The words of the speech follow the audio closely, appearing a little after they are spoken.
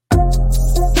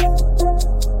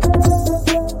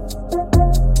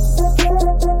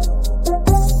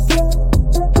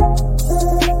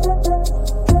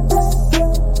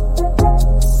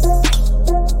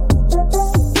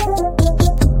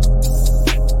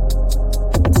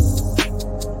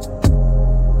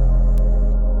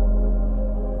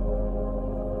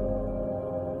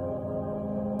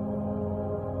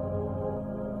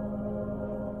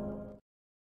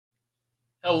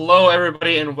Hello,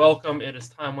 everybody, and welcome. It is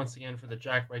time once again for the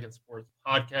Wagon Sports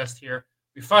podcast here.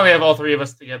 We finally have all three of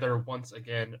us together once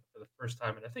again for the first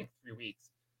time in, I think, 3 weeks.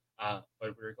 But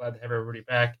we're glad to have everybody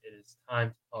back. It is time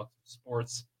to talk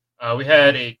sports. We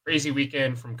had a crazy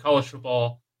weekend from college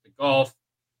football to golf.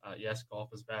 Yes,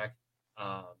 golf is back.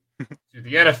 To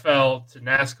the NFL, to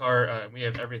NASCAR. And we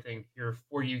have everything here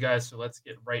for you guys, so let's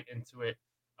get right into it.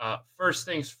 First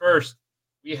things first,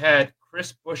 we had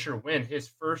Chris Buescher win his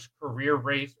first career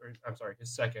race, or I'm sorry,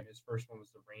 his second. His first one was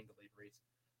the rain-delayed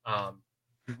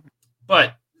race.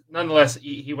 But nonetheless,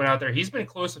 he went out there. He's been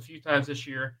close a few times this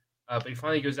year, but he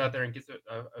finally goes out there and gets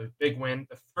a big win.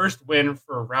 The first win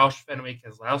for Roush Fenway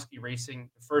Keselowski Racing.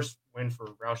 The first win for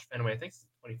Roush Fenway, I think, since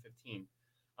 2015.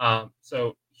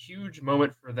 So huge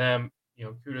moment for them.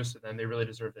 Kudos to them. They really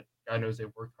deserved it. God knows they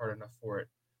worked hard enough for it.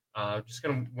 Just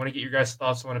going to want to get your guys'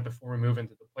 thoughts on it before we move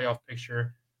into the playoff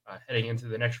picture, heading into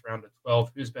the next round of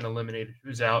 12. Who's been eliminated?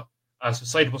 Who's out? So,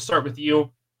 Slade, we'll start with you.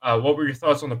 What were your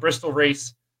thoughts on the Bristol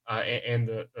race and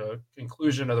the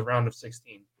conclusion of the round of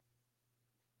 16?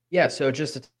 Yeah, so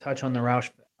just to touch on the Roush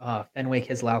Fenway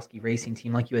Keselowski Racing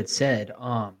team, like you had said,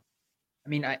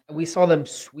 we saw them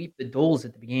sweep the duels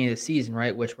at the beginning of the season,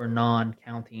 right, which were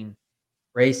non-counting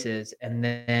races, and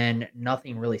then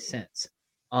nothing really since.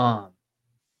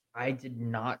 I did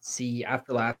not see,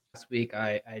 after last week,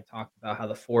 I talked about how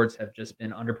the Fords have just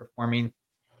been underperforming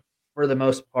for the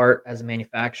most part as a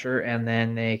manufacturer, and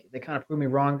then they kind of proved me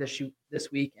wrong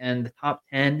this week. And the top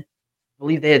 10, I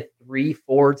believe they had 3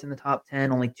 Fords in the top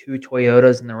 10, only 2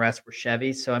 Toyotas, and the rest were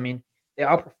Chevys. So, they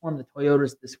outperformed the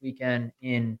Toyotas this weekend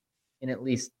in at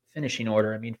least finishing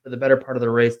order. For the better part of the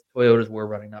race, the Toyotas were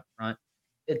running up front.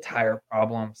 They had tire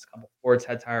problems. A couple Fords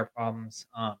had tire problems.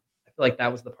 I feel like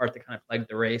that was the part that kind of plagued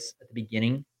the race at the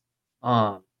beginning.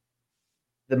 The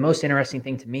most interesting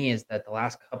thing to me is that the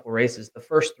last couple races, the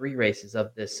first 3 races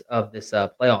of this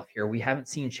playoff here, we haven't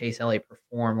seen Chase Elliott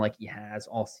perform like he has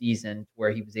all season,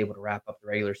 where he was able to wrap up the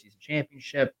regular season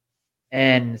championship,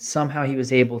 and somehow he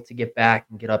was able to get back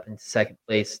and get up into second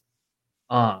place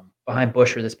behind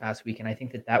Buescher this past week. And I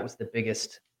think that was the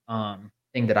biggest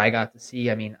thing that I got to see.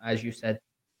 As you said,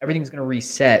 everything's going to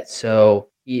reset, so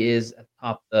he is at the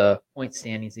top of the point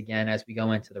standings again as we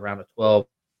go into the round of 12.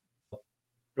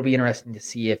 It'll be interesting to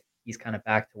see if he's kind of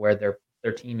back to where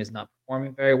their team is not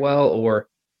performing very well, or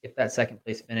if that second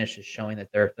place finish is showing that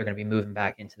they're going to be moving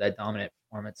back into that dominant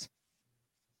performance.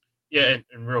 Yeah,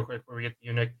 and real quick before we get to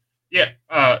you, Nick. Yeah,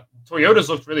 Toyotas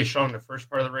looked really strong in the first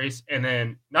part of the race, and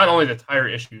then not only the tire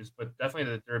issues, but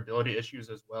definitely the durability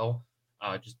issues as well.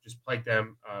 Just plagued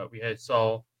them. We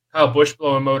saw Kyle Busch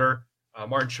blow a motor.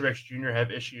 Martin Truex Jr.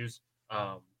 have issues.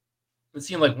 It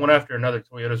seemed like one after another,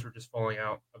 Toyotas were just falling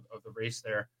out of the race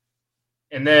there.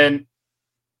 And then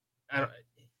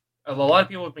a lot of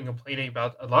people have been complaining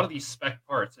about a lot of these spec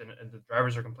parts, and the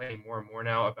drivers are complaining more and more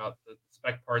now about the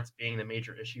spec parts being the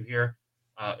major issue here.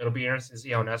 It'll be interesting to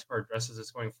see how NASCAR addresses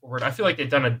this going forward. I feel like they've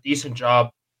done a decent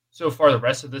job so far the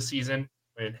rest of this season.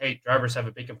 Drivers have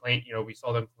a big complaint. We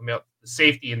saw them come out the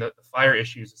safety and the fire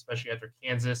issues, especially after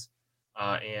Kansas,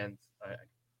 and I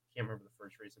can't remember the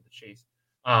first race of the chase.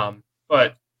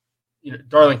 But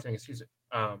Darlington, excuse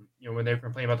me. When they were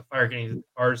complaining about the fire getting into the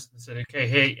cars, they said, okay,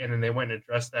 hey, and then they went and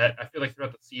addressed that. I feel like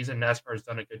throughout the season, NASCAR has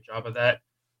done a good job of that.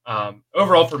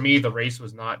 Overall, for me, the race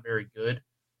was not very good.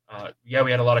 We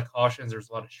had a lot of cautions. There's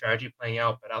a lot of strategy playing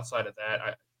out, but outside of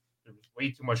that, there was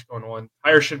way too much going on.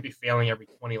 Tires shouldn't be failing every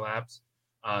 20 laps.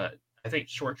 I think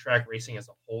short track racing as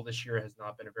a whole this year has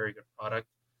not been a very good product.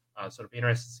 So it'll be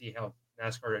interesting to see how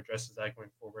NASCAR addresses that going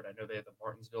forward. I know they had the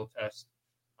Martinsville test.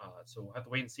 So we'll have to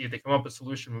wait and see if they come up with a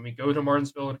solution when we go to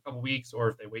Martinsville in a couple weeks, or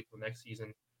if they wait till next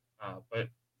season. But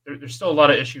there's still a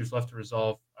lot of issues left to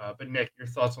resolve. But Nick, your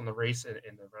thoughts on the race in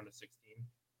the round of 16?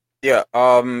 Yeah,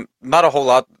 not a whole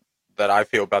lot that I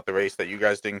feel about the race that you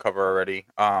guys didn't cover already.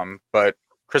 But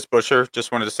Chris Buescher,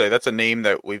 just wanted to say that's a name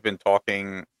that we've been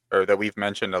talking, or that we've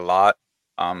mentioned a lot,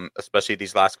 especially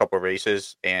these last couple of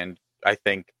races. And I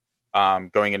think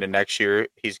going into next year,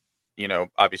 he's,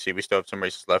 obviously we still have some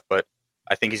races left, but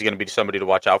I think he's going to be somebody to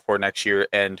watch out for next year.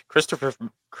 And Christopher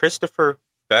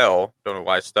Bell, don't know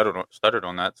why I stuttered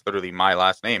on that. It's literally my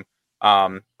last name.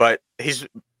 But he's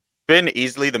been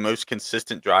easily the most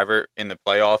consistent driver in the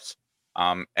playoffs,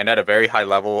 and at a very high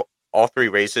level. All 3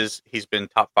 races he's been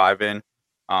top 5 in.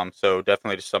 So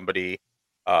definitely just somebody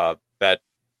that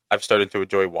I've started to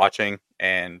enjoy watching,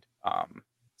 and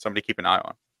somebody to keep an eye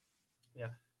on. Yeah,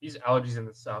 these allergies in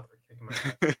the South are kicking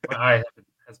my eye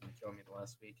has been killing me the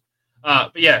last week.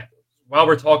 But yeah, while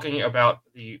we're talking about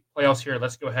the playoffs here,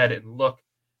 let's go ahead and look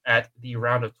at the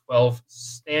round of 12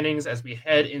 standings as we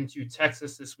head into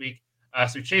Texas this week.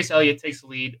 So Chase Elliott takes the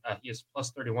lead. He is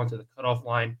plus 31 to the cutoff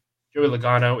line. Joey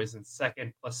Logano is in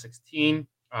second, plus 16.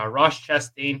 Ross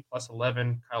Chastain, plus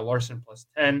 11. Kyle Larson, plus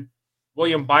 10.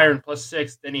 William Byron, plus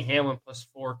 6. Denny Hamlin, plus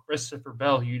 4. Christopher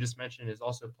Bell, who you just mentioned, is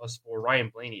also plus 4.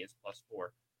 Ryan Blaney is plus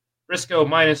 4. Briscoe,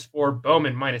 minus 4.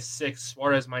 Bowman, minus 6.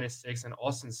 Suarez, minus 6. And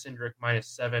Austin Cindric, minus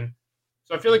 7.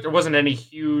 So I feel like there wasn't any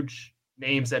huge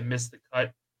names that missed the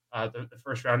cut the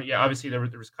first round. Yeah, obviously there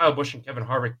was Kyle Busch and Kevin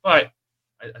Harvick, but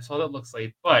I saw that looks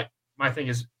late. But my thing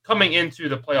is, coming into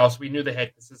the playoffs, we knew they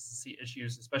had consistency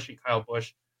issues, especially Kyle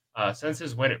Busch. Since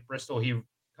his win at Bristol, he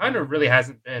kind of really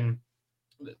hasn't been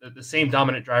the same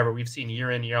dominant driver we've seen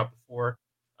year in, year out before.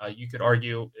 You could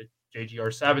argue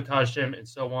JGR sabotaged him and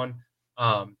so on.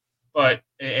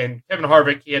 And Kevin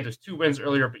Harvick, he had those 2 wins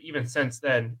earlier, but even since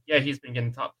then, yeah, he's been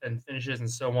getting top 10 finishes and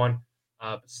so on,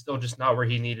 but still just not where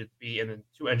he needed to be. And then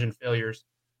 2 engine failures.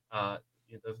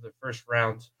 The first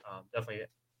round definitely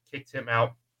kicked him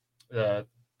out. The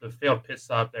failed pit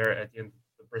stop there at the end of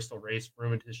the Bristol race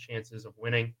ruined his chances of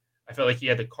winning. I felt like he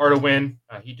had the car to win.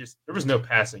 There was no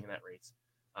passing in that race,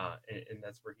 and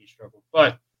that's where he struggled.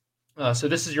 But so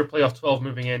this is your playoff 12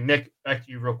 moving in. Nick, back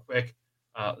to you real quick.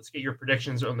 Let's get your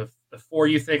predictions on the 4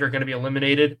 you think are going to be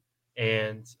eliminated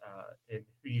and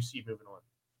who you see moving on.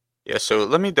 Yeah, so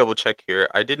let me double check here.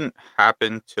 I didn't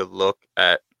happen to look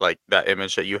at like that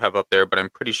image that you have up there, but I'm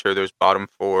pretty sure there's bottom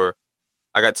 4.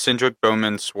 I got Cindric,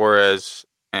 Bowman, Suarez,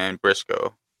 and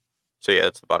Briscoe. So yeah,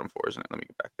 that's the bottom 4, isn't it? Let me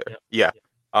get back there. Yeah.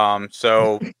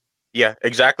 So yeah,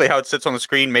 exactly how it sits on the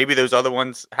screen. Maybe those other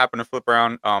ones happen to flip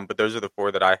around, but those are the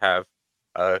 4 that I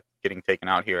have getting taken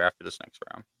out here after this next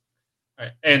round. All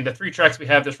right. And the 3 tracks we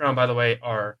have this round, by the way,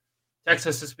 are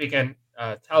Texas this weekend,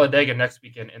 Talladega next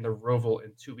weekend, and the Roval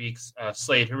in 2 weeks.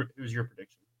 Slade, who's your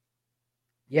prediction?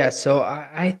 Yeah, so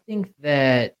I think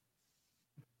that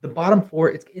the bottom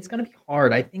 4, it's going to be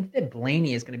hard. I think that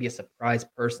Blaney is going to be a surprise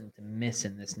person to miss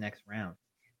in this next round.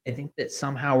 I think that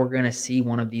somehow we're going to see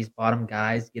one of these bottom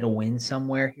guys get a win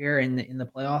somewhere here in the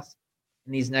playoffs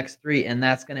in these next 3, and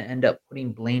that's going to end up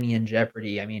putting Blaney in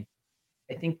jeopardy. I mean,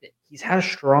 I think that he's had a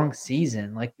strong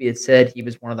season. Like we had said, he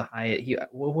was one of the highest.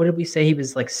 What did we say? He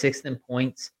was like 6th in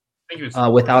points I think he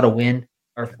was without a win,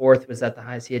 or 4th was that the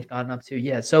highest he had gotten up to?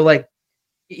 Yeah, so like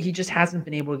he just hasn't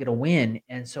been able to get a win,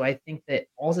 and so I think that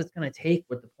all it's going to take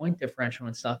with the point differential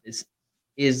and stuff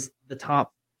is the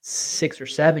top 6 or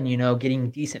 7, getting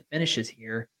decent finishes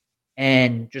here,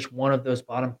 and just one of those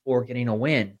bottom 4 getting a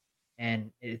win, and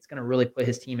it's going to really put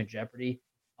his team in jeopardy.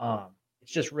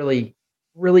 It's just really,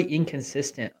 really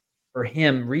inconsistent for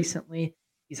him recently.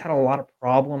 He's had a lot of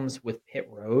problems with pit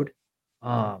road,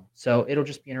 so it'll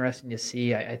just be interesting to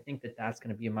see. I think that that's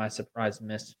going to be my surprise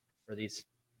miss for these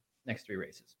next 3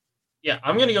 races. Yeah,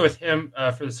 I'm going to go with him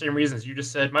for the same reasons you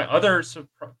just said. My other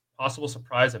possible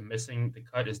surprise of missing the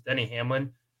cut is Denny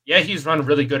Hamlin. Yeah, he's run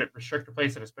really good at restrictor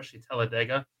plates and especially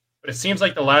Talladega, but it seems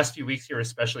like the last few weeks here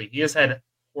especially, he has had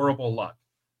horrible luck.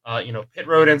 Pit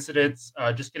road incidents,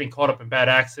 just getting caught up in bad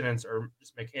accidents or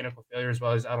just mechanical failures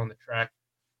while he's out on the track.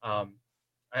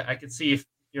 I could see if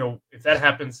that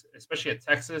happens, especially at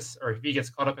Texas, or if he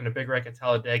gets caught up in a big wreck at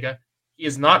Talladega, he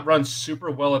has not run super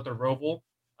well at the Roval.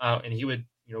 And he would,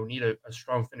 need a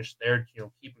strong finish there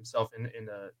to, keep himself in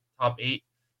the top 8.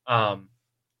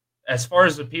 As far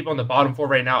as the people in the bottom 4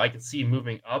 right now, I could see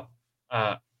moving up.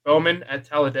 Bowman at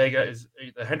Talladega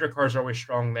the Hendrick cars are always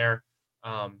strong there.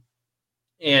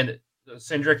 And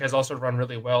Cindric has also run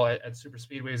really well at super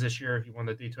speedways this year. He won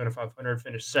the Daytona 500,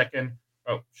 finished second.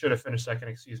 Should have finished second,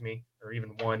 excuse me, or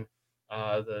even won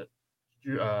the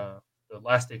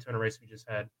last Daytona race we just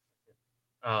had.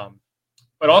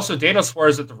 But also Daniel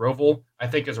Suarez at the Roval, I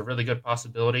think, is a really good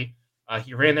possibility.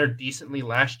 He ran there decently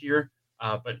last year,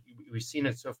 but we've seen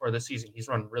it so far this season. He's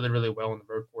run really, really well in the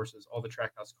road courses. All the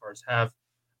Trackhouse cars have.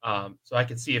 So I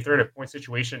can see if they're in a point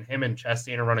situation, him and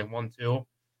Chastain are running 1-2.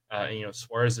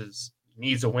 Suarez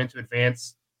needs a win to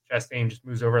advance. Chastain just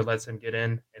moves over, lets him get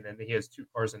in, and then he has 2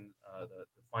 cars in the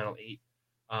final 8.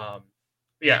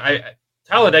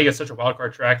 Talladega is such a wild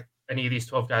card track. Any of these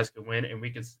 12 guys could win, and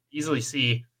we could easily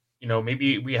see.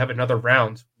 Maybe we have another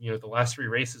round. The last 3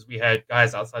 races we had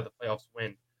guys outside the playoffs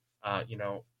win.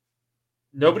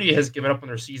 Nobody has given up on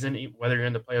their season, whether you're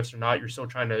in the playoffs or not. You're still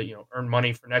trying to, earn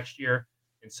money for next year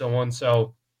and so on.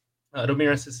 So it'll be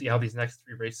interesting to see how these next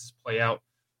 3 races play out.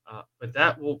 But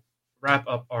that will wrap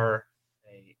up our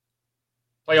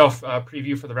playoff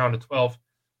preview for the round of 12.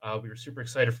 We were super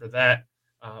excited for that.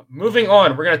 Moving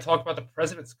on, we're going to talk about the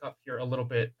President's Cup here a little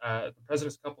bit. The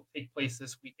President's Cup will take place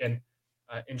this weekend.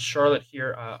 In Charlotte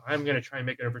here. I'm going to try and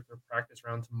make it over to a practice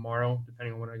round tomorrow,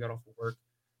 depending on when I got off of work.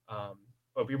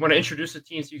 But we want to introduce the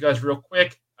teams to you guys real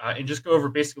quick and just go over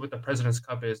basically what the President's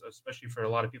Cup is, especially for a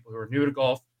lot of people who are new to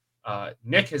golf.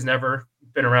 Nick has never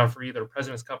been around for either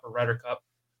President's Cup or Ryder Cup.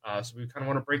 So we kind of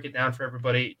want to break it down for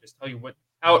everybody, just tell you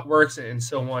how it works and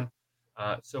so on.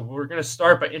 So we're going to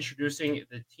start by introducing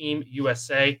the Team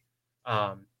USA.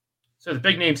 So the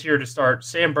big names here to start: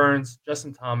 Sam Burns,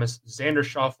 Justin Thomas, Xander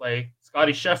Schauffele,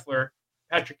 Scotty Scheffler,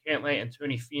 Patrick Cantlay, and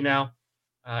Tony Finau.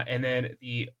 And then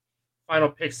the final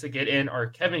picks to get in are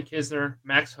Kevin Kisner,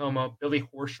 Max Homa, Billy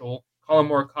Horschel, Colin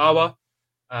Morikawa,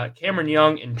 Cameron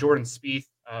Young, and Jordan Spieth.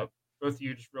 Both of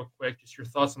you, just real quick, just your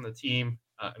thoughts on the team.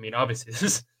 I mean, obviously,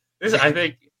 I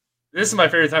think this is my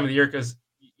favorite time of the year because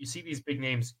you see these big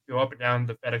names go up and down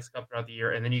the FedEx Cup throughout the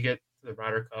year, and then you get to the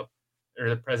Ryder Cup or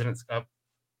the President's Cup,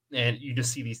 and you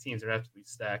just see these teams are absolutely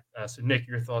stacked. So, Nick,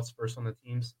 your thoughts first on the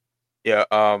teams? Yeah.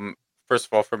 First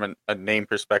of all, from a name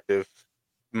perspective,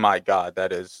 my God,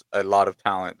 that is a lot of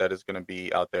talent that is going to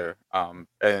be out there.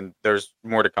 And there's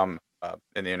more to come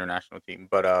in the international team.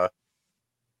 But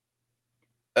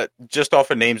just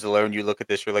off of names alone, you look at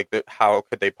this, you're like, how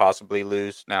could they possibly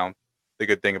lose? Now, the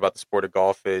good thing about the sport of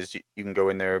golf is you can go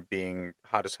in there being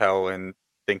hot as hell and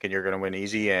thinking you're going to win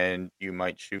easy, and you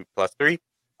might shoot +3.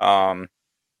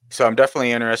 So I'm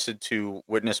definitely interested to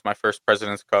witness my first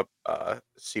President's Cup,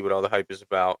 see what all the hype is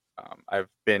about. I've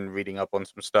been reading up on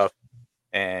some stuff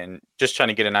and just trying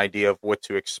to get an idea of what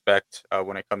to expect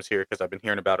when it comes here, because I've been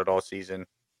hearing about it all season.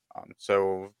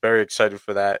 So very excited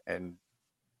for that. And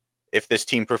if this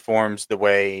team performs the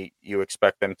way you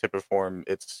expect them to perform,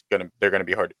 they're gonna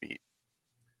be hard to beat.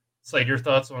 Slade, your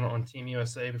thoughts on Team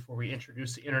USA before we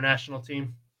introduce the international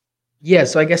team? Yeah,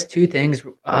 so I guess two things.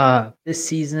 This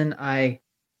season, I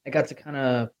got to kind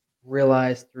of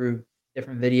realize through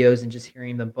different videos and just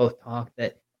hearing them both talk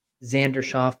that Xander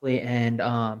Schauffele and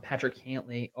Patrick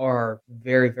Cantlay are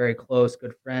very, very close,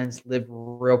 good friends, live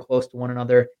real close to one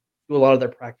another, do a lot of their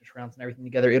practice rounds and everything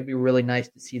together. It'd be really nice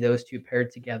to see those two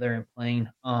paired together and playing.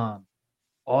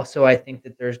 Also, I think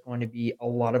that there's going to be a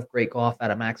lot of great golf out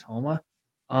of Max Homa.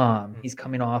 He's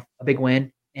coming off a big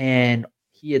win, and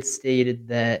he had stated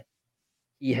that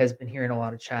he has been hearing a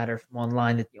lot of chatter from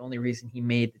online that the only reason he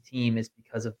made the team is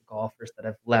because of the golfers that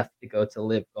have left to go to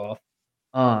live golf.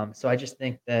 So I just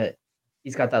think that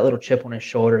he's got that little chip on his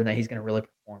shoulder and that he's going to really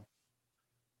perform.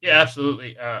 Yeah,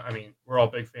 absolutely. I mean, we're all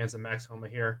big fans of Max Homa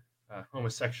here,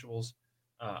 homosexuals.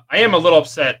 I am a little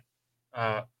upset.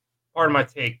 Part of my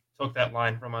take took that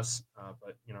line from us,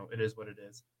 but, it is what it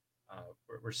is.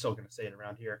 We're still going to say it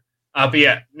around here. But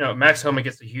yeah, no, Max Homa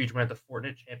gets a huge win at the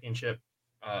Fortinet Championship.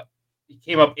 He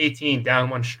came up 18, down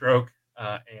one stroke,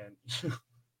 and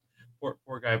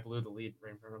poor guy blew the lead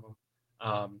right in front of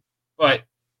him. But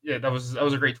yeah, that was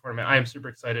a great tournament. I am super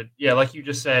excited. Yeah, like you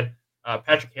just said,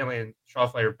 Patrick Cantlay and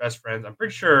Schauffele are best friends. I'm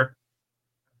pretty sure.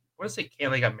 I want to say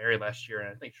Cantlay got married last year, and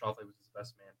I think Schauffele was his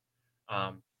best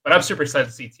man. But I'm super excited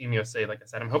to see Team USA. Like I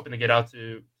said, I'm hoping to get out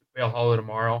to Quail Hollow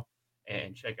tomorrow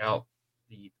and check out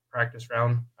the practice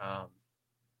round.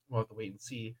 We'll have to wait and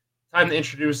see. Time to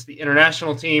introduce the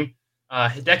international team.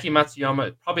 Hideki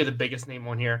Matsuyama, probably the biggest name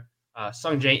on here.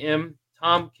 Sung J M,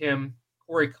 Tom Kim,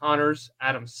 Corey Connors,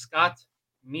 Adam Scott,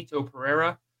 Mito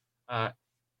Pereira.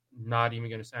 Not even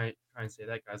going to try and say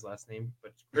that guy's last name,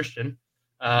 but it's Christian.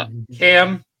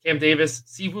 Cam Davis,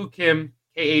 Siwoo Kim,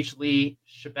 KH Lee,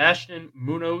 Sebastian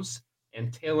Munoz,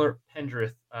 and Taylor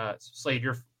Pendrith. Slade,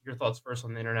 your thoughts first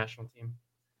on the international team.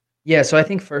 Yeah, so I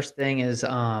think first thing is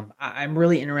I'm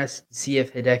really interested to see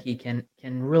if Hideki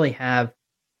can really have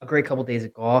a great couple days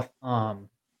of golf.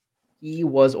 He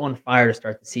was on fire to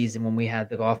start the season when we had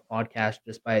the golf podcast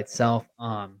just by itself.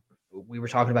 We were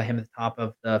talking about him at the top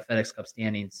of the FedEx Cup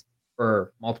standings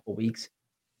for multiple weeks,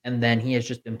 and then he has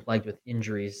just been plagued with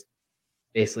injuries.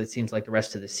 Basically, it seems like the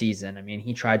rest of the season. I mean,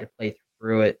 he tried to play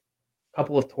through it a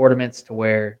couple of tournaments to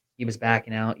where he was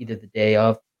backing out either the day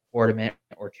of the tournament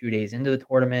or 2 days into the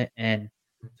tournament, and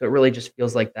so it really just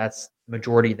feels like that's the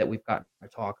majority that we've gotten to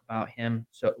talk about him.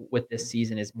 So with this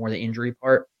season is more the injury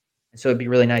part. And so it'd be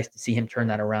really nice to see him turn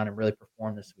that around and really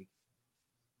perform this week.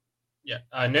 Yeah.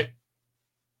 Nick?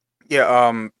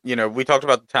 Yeah, we talked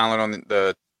about the talent on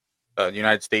the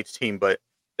United States team, but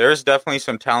there's definitely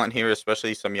some talent here,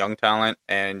 especially some young talent.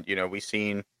 And, we've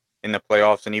seen in the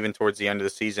playoffs and even towards the end of the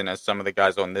season as some of the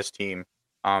guys on this team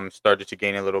started to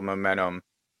gain a little momentum.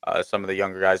 Some of the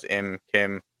younger guys,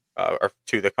 Kim, are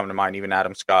two that come to mind, even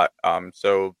Adam Scott.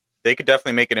 So they could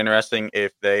definitely make it interesting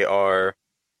if they are,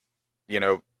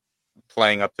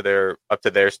 playing up to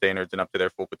their standards and up to their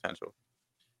full potential.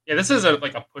 Yeah, this isn't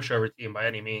like a pushover team by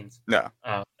any means. No.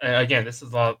 Again, this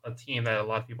is a team that a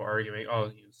lot of people are arguing,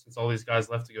 since all these guys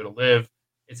left to go to live,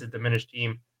 it's a diminished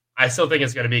team. I still think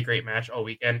it's going to be a great match all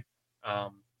weekend.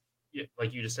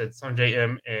 Like you just said, Sung Jae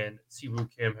Im and Siwoo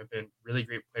Kim have been really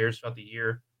great players throughout the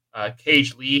year.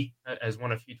 Cage Lee has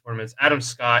won a few tournaments. Adam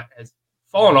Scott has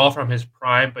fallen off from his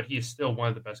prime, but he is still one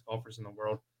of the best golfers in the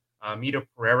world. Mito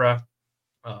Pereira,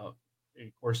 of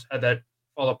course, had that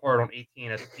fall apart on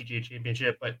 18 at the PGA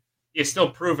Championship, but he has still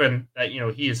proven that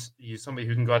he's somebody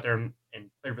who can go out there and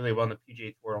play really well on the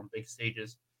PGA Tour on big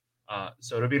stages.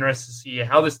 So it'll be interesting to see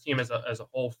how this team as a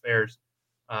whole fares.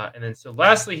 And then, so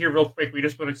lastly, here, real quick, we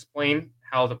just want to explain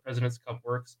how the President's Cup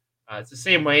works. It's the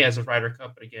same way as a Ryder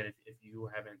Cup, but again, if you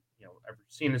haven't ever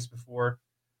seen this before,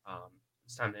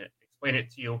 it's time to explain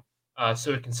it to you.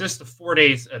 So it consists of 4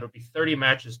 days. It'll be 30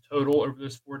 matches total over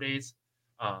those 4 days.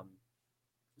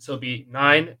 So it'll be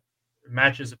 9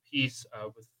 matches apiece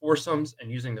with foursomes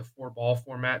and using the 4-ball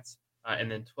formats,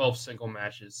 and then 12 single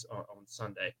matches on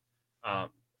Sunday.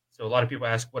 So a lot of people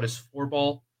ask, what is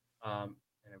 4-ball? And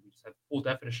we just have the full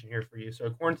definition here for you. So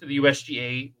according to the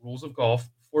USGA rules of golf,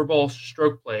 4-ball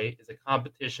stroke play is a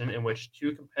competition in which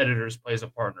 2 competitors play as a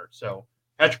partner. So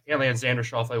Patrick Cantlay and Xander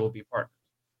Schauffele will be partners.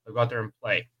 They'll go out there and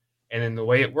play. And then the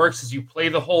way it works is you play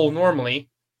the hole normally,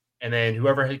 and then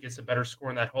whoever gets a better score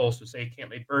in that hole, so say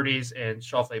Cantlay birdies and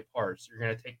Schauffele pars, you're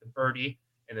going to take the birdie,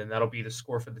 and then that'll be the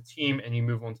score for the team, and you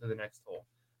move on to the next hole.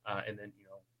 And then,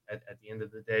 at the end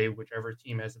of the day, whichever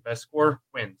team has the best score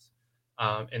wins.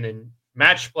 And then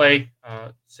match play,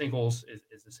 singles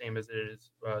is the same as it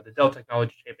is the Dell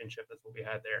Technology Championship. That's what we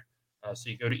had there. So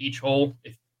you go to each hole.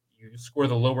 If you score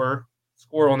the lower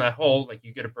score on that hole, like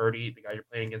you get a birdie, the guy you're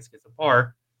playing against gets a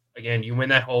par. Again, you win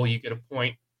that hole, you get a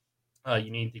point.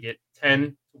 You need to get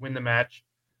 10 to win the match.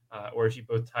 Or if you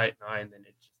both tie at 9, then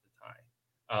it's just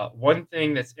a tie. One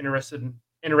thing that's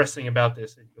interesting about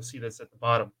this, and you'll see this at the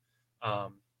bottom,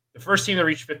 the first team to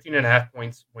reach 15.5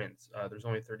 points wins. There's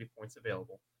only 30 points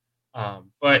available.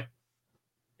 But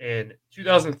in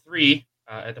 2003,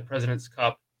 at the President's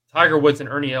Cup, Tiger Woods and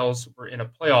Ernie Els were in a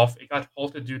playoff. It got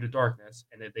halted due to darkness,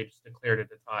 and they just declared it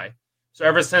a tie. So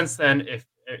ever since then, if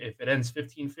it ends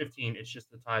 15-15, it's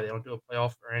just a tie. They don't do a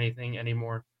playoff or anything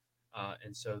anymore.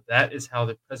 And so that is how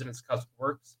the President's Cup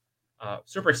works.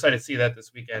 Super excited to see that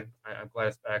this weekend. I'm glad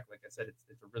it's back. Like I said,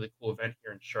 it's a really cool event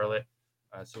here in Charlotte.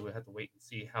 So we'll have to wait and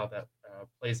see how that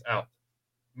plays out.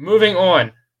 Moving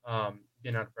on,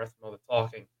 getting out of breath from all the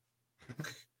talking.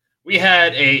 We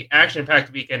had a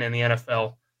action-packed weekend in the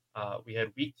NFL. We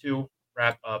had week 2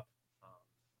 wrap up,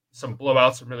 some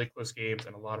blowouts, some really close games,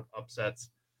 and a lot of upsets.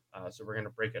 So we're going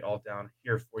to break it all down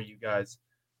here for you guys.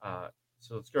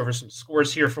 So let's go over some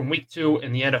scores here from week 2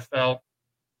 in the NFL.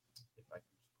 If I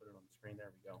can just put it on the screen,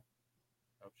 there we go.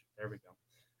 Oh, there we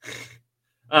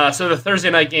go. So the Thursday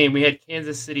night game, we had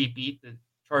Kansas City beat the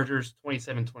Chargers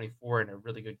 27-24 in a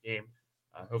really good game.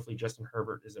 Hopefully Justin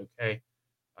Herbert is okay.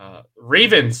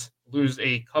 Ravens lose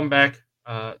a comeback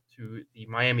to the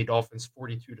Miami Dolphins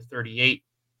 42-38.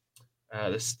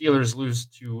 The Steelers lose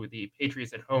to the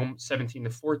Patriots at home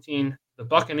 17-14. The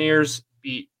Buccaneers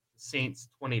beat the Saints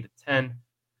 20-10.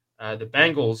 The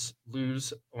Bengals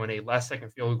lose on a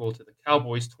last-second field goal to the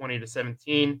Cowboys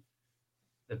 20-17.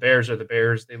 The Bears are the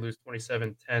Bears. They lose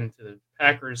 27-10 to the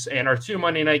Packers. And our 2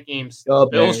 Monday night games, the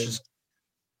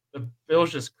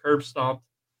Bills just curb stomped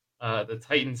the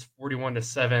Titans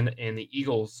 41-7, and the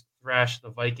Eagles thrashed the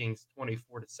Vikings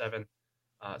 24-7.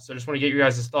 So I just want to get your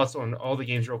guys' thoughts on all the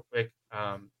games real quick.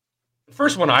 The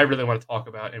first one I really want to talk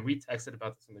about, and we texted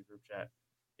about this in the group chat,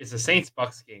 is the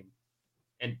Saints-Bucks game.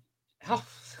 And how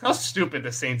stupid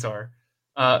the Saints are.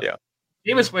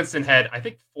 Jameis Winston had, I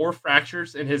think, 4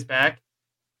 fractures in his back,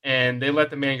 and they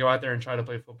let the man go out there and try to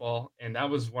play football. And that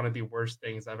was one of the worst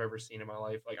things I've ever seen in my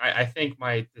life. Like, I think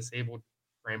my disabled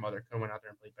grandmother could have went out there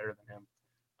and played better than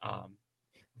him.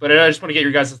 But I just want to get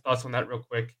your guys' thoughts on that real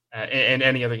quick, and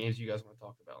any other games you guys want to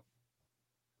talk about.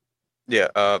 Yeah,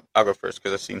 I'll go first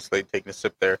because I've seen Slade taking a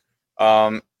sip there.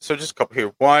 So just a couple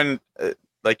here. One,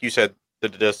 like you said, the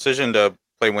decision to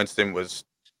play Winston was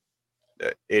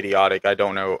idiotic. I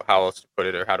don't know how else to put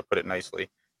it or how to put it nicely.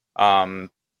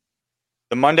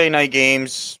 The Monday night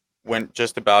games went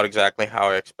just about exactly how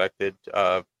I expected.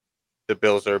 The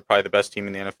Bills are probably the best team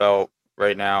in the NFL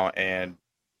right now, and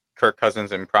Kirk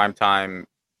Cousins in prime time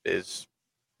is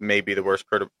maybe the worst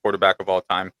quarterback of all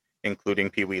time, including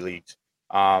Pee Wee leagues.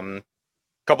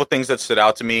 Couple things that stood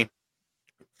out to me.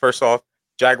 First off,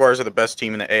 Jaguars are the best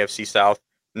team in the AFC South.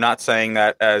 Not saying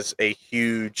that as a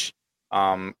huge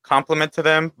compliment to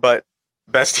them, but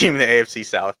best team in the AFC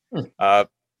South.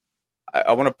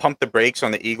 I want to pump the brakes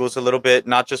on the Eagles a little bit,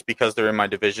 not just because they're in my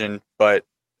division, but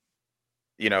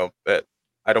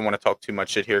I don't want to talk too much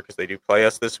shit here because they do play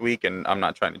us this week, and I'm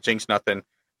not trying to jinx nothing.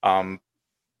 But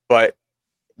but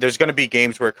there's going to be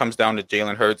games where it comes down to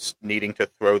Jalen Hurts needing to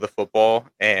throw the football,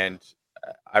 and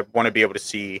I want to be able to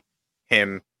see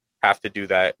him have to do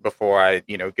that before I,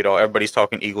 get all. Everybody's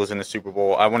talking Eagles in the Super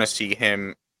Bowl. I want to see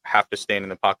him have to stand in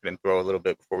the pocket and throw a little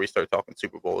bit before we start talking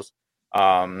Super Bowls.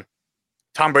 Tom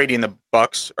Brady and the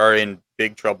Bucs are in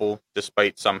big trouble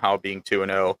despite somehow being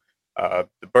 2-0. The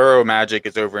Burrow magic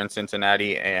is over in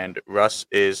Cincinnati, and Russ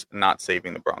is not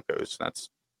saving the Broncos. That's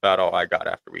about all I got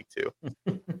after week 2.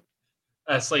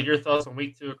 Slade, your thoughts on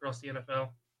week 2 across the NFL?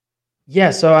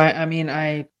 Yeah, so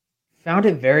I found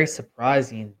it very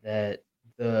surprising that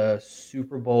the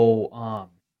Super Bowl, I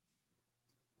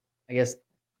guess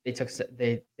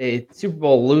they Super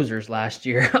Bowl losers last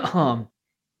year,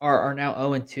 are now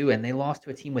 0-2, and they lost to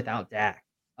a team without Dak.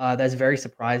 That's very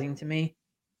surprising to me.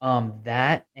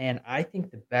 That, and I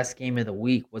think the best game of the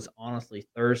week was honestly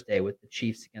Thursday with the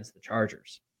Chiefs against the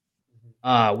Chargers.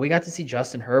 We got to see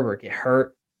Justin Herbert get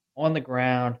hurt on the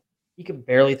ground. He could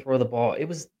barely throw the ball. It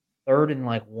was 3rd and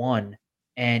 1,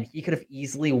 and he could have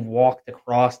easily walked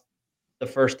across the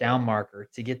first down marker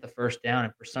to get the first down,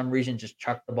 and for some reason just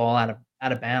chucked the ball out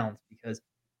of bounds because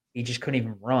he just couldn't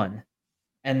even run.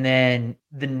 And then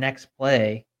the next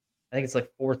play, I think it's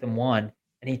 4th and 1,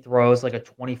 and he throws a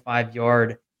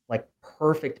 25-yard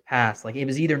perfect pass. It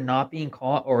was either not being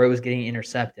caught or it was getting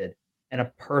intercepted, and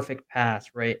a perfect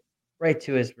pass right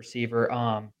to his receiver,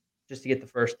 just to get the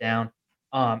first down.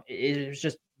 It was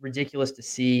just ridiculous to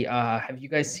see. Have you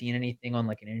guys seen anything on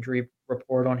an injury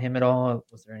report on him at all?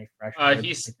 Was there any fresh?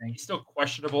 He's still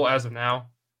questionable as of now.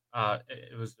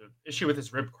 It was an issue with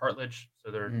his rib cartilage,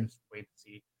 so they're just waiting to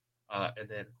see. And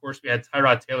then, of course, we had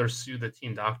Tyrod Taylor sue the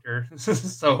team doctor.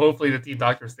 So hopefully the team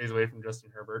doctor stays away from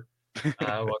Justin Herbert. We'll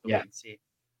have to wait and see.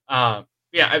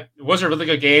 It was a really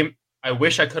good game. I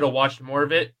wish I could have watched more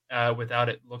of it without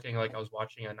it looking like I was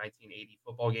watching a 1980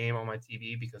 football game on my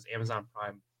TV because Amazon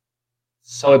Prime.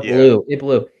 It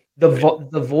blew.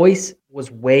 The voice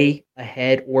was way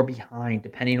ahead or behind,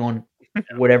 depending on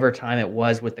whatever time it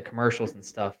was with the commercials and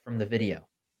stuff from the video.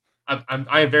 I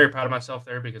am very proud of myself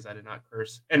there because I did not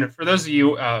curse. And for those of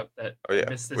you that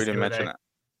missed this, we didn't mention that.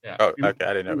 Yeah. Oh, okay.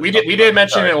 I didn't know. We did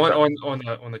mention it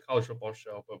on the college football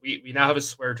show, but we now have a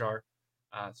swear jar.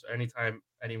 So anytime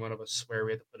any one of us swear,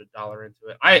 we have to put $1 into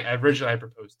it. I originally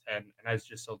proposed 10, and I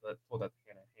just told that to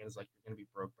Hannah. Hannah's like, "You're gonna be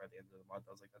broke by the end of the month."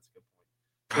 I was like, "That's a good point."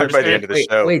 Probably by the end of the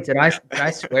show. Wait, did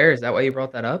I swear? Is that why you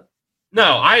brought that up? No,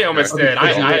 I almost did.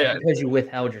 Because you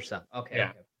withheld yourself. Okay. Yeah.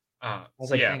 Okay. I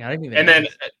was like, dang, I didn't even. And then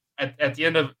at the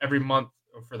end of every month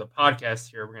for the podcast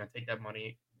here, we're gonna take that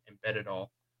money and bet it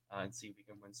all and see if we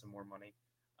can win some more money.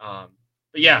 But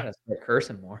yeah, start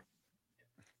cursing more.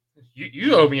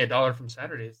 You owe me $1 from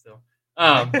Saturday still.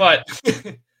 But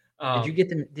did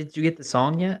you get the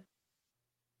song yet?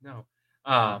 No.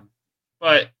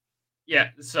 But yeah,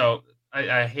 so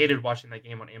I hated watching that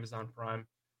game on Amazon Prime.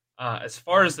 As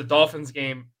far as the Dolphins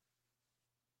game,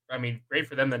 I mean, great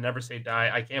for them to never say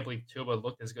die. I can't believe Tua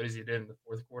looked as good as he did in the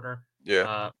fourth quarter.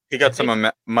 Yeah, he got some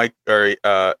of Mike or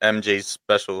MJ's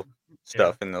special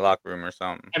stuff in the locker room or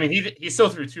something. I mean, he still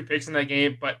threw 2 picks in that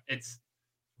game, but it's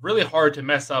really hard to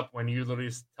mess up when you literally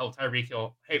just tell Tyreek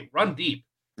Hill, "Hey, run deep,"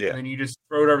 and then you just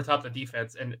throw it over top of the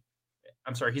defense. And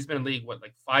I'm sorry, he's been in the league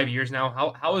 5 years now.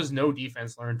 How has no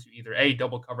defense learned to either A,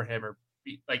 double cover him or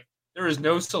B, there is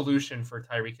no solution for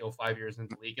Tyreek Hill 5 years in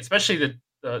the league, especially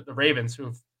the Ravens who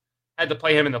have had to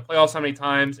play him in the playoffs how many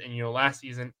times, and last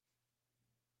season.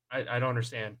 I don't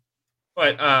understand.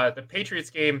 But the Patriots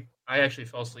game, I actually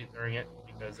fell asleep during it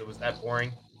because it was that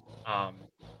boring.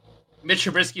 Mitch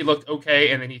Trubisky looked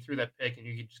okay, and then he threw that pick, and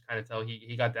you could just kind of tell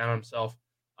he got down on himself.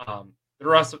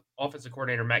 The offensive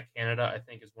coordinator, Matt Canada, I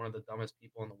think is one of the dumbest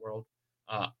people in the world.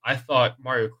 I thought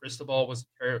Mario Cristobal was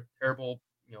a terrible,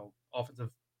 offensive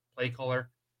play caller.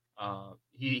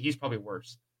 He's probably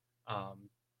worse.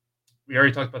 We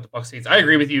already talked about the Bucs Saints. I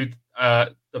agree with you.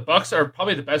 The Bucs are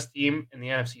probably the best team in the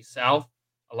NFC South.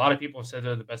 A lot of people have said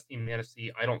they're the best team in the NFC.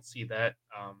 I don't see that.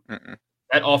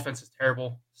 That offense is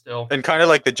terrible still. And kind of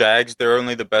like the Jags, they're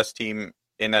only the best team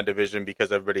in that division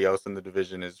because everybody else in the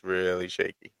division is really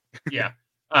shaky. Yeah.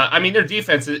 I mean, their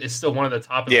defense is still one of the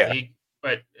top of the league,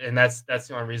 and that's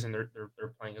the only reason they're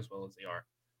playing as well as they are.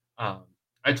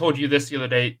 I told you this the other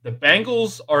day. The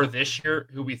Bengals are this year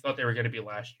who we thought they were going to be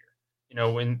last year.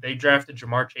 When they drafted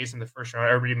Jamar Chase in the first round,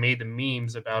 everybody made the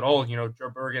memes about, Joe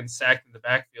Burrow sacked in the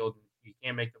backfield. And you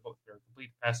can't make the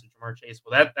complete pass to Jamar Chase.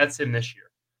 Well, that's him this year.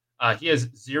 He has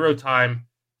 0 time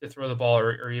to throw the ball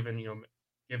or even,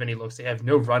 give any looks. They have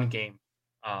no run game.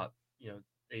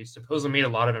 They supposedly made a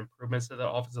lot of improvements to the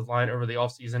offensive line over the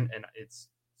offseason, and it's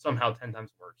somehow 10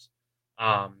 times worse.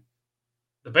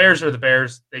 the Bears are the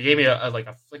Bears. They gave me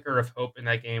a flicker of hope in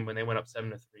that game when they went up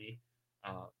 7-3.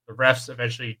 The refs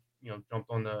eventually, jumped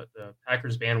on the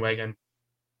Packers bandwagon,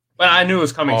 but I knew it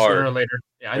was coming sooner Hard, or later.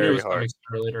 Yeah, I knew it very was coming hard.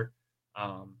 sooner or later.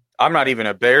 Um, I'm not but even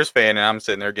a Bears fan, and I'm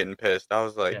sitting there getting pissed. I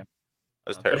was like, yeah,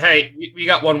 that's but terrible. hey, we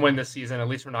got one win this season. At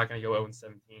least we're not going to go 0-17.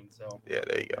 So I'm Yeah, okay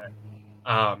there you with go.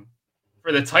 that.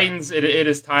 For the Titans, it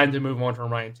is time to move on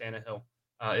from Ryan Tannehill.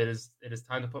 It is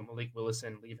time to put Malik Willis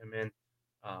in, leave him in.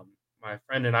 My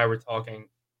friend and I were talking,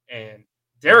 and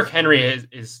Derrick Henry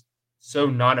is so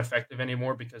non-effective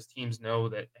anymore because teams know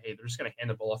that, hey, they're just going to hand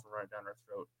the ball off and run it down our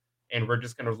throat, and we're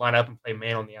just going to line up and play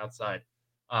man on the outside.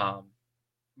 Um,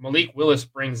 Malik Willis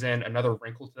brings in another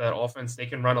wrinkle to that offense. They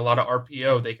can run a lot of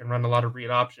RPO. They can run a lot of read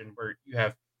option where you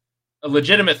have a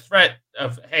legitimate threat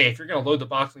of, hey, if you're going to load the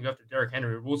box and go after Derrick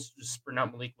Henry, we'll just sprint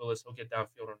out Malik Willis. He'll get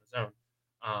downfield on his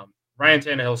own. Ryan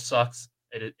Tannehill sucks.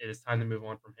 It is time to move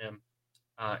on from him.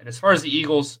 And as far as the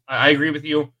Eagles, I agree with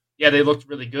you. Yeah, they looked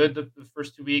really good the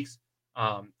first 2 weeks.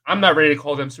 I'm not ready to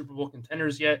call them Super Bowl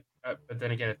contenders yet. But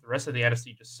then again, if the rest of the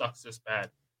NFC just sucks this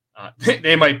bad,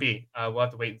 they might be. We'll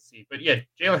have to wait and see. But yeah,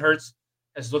 Jalen Hurts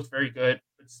has looked very good,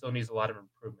 but still needs a lot of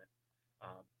improvement.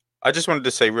 Um, I just wanted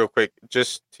to say real quick,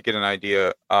 just to get an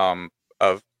idea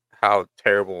of how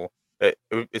terrible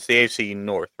it's the AFC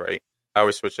North, right? I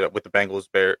always switch it up with the Bengals,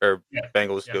 yeah,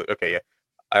 Bengals. yeah, Okay, yeah.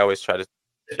 I always try to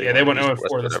say yeah. one They of the went East or West,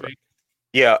 0-4 this whatever. week.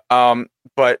 Yeah.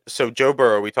 But so Joe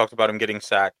Burrow, we talked about him getting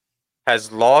sacked,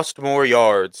 has lost more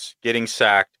yards getting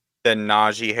sacked than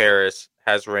Najee Harris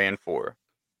has ran for.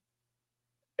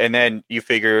 And then you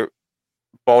figure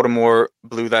Baltimore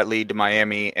blew that lead to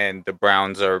Miami, and the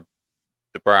Browns are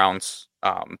the Browns.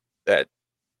 That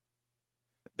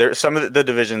there, some of the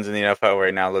divisions in the NFL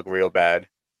right now look real bad.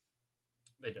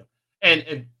 They do.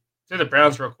 And to the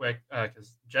Browns real quick,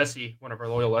 because Jesse, one of our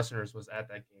loyal listeners, was at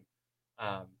that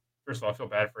game. First of all, I feel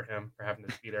bad for him for having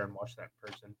to be there and watch that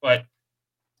in person. But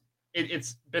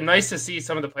it's been nice to see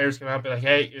some of the players come out and be like,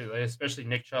 hey, especially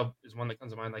Nick Chubb is one that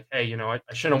comes to mind. Like, hey, I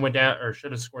should have went down or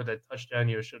should have scored that touchdown.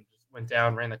 Should have just went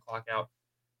down, ran the clock out.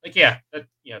 Like, yeah,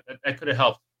 that could have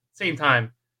helped. Same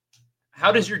time,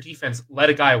 how does your defense let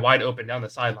a guy wide open down the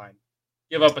sideline,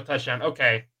 give up a touchdown?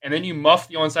 Okay, and then you muff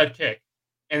the onside kick,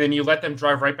 and then you let them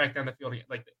drive right back down the field again.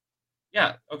 Like,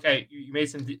 yeah, okay, you made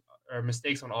some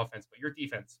mistakes on offense, but your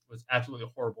defense was absolutely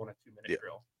horrible in a 2-minute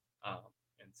drill.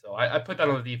 And so I put that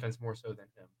on the defense more so than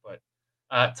him. But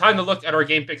time to look at our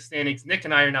game pick standings. Nick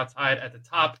and I are now tied at the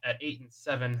top at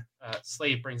 8-7.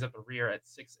 Slade brings up the rear at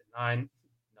 6-9.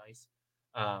 Nice.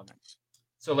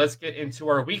 So let's get into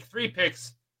our week 3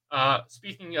 picks.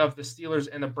 Speaking of the Steelers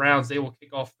and the Browns, they will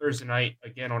kick off Thursday night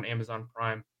again on Amazon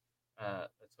Prime.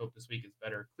 Let's hope this week is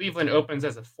better. Cleveland opens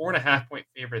as a 4.5-point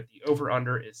favorite. The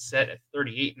over/under is set at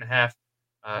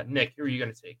 38.5. Nick, who are you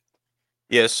going to take?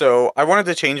 Yeah, so I wanted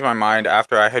to change my mind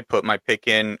after I had put my pick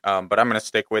in, but I'm going to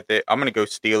stick with it. I'm going to go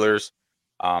Steelers.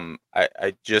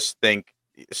 I just think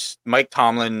Mike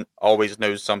Tomlin always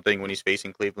knows something when he's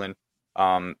facing Cleveland.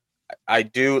 I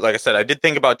do, like I said, I did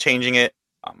think about changing it.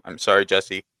 I'm sorry,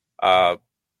 Jesse,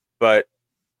 but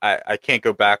I can't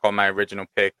go back on my original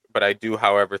pick. But I do,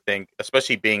 however, think,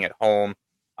 especially being at home,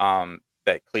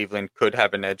 that Cleveland could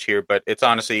have an edge here. But it's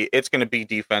honestly, it's going to be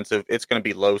defensive. It's going to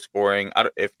be low scoring.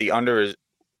 If the under is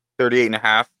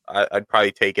 38.5, I'd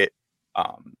probably take it.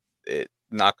 It's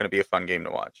not going to be a fun game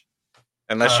to watch.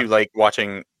 Unless you like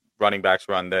watching running backs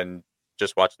run, then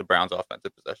just watch the Browns'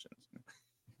 offensive possessions.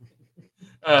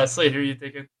 Slade, who are you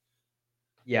thinking?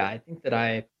 Yeah, I think that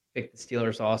I picked the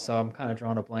Steelers also. I'm kind of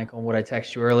drawing a blank on what I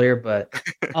texted you earlier, but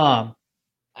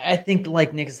I think,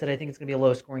 like Nick said, I think it's going to be a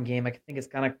low-scoring game. I think it's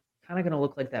kind of going to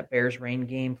look like that Bears rain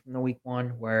game from the week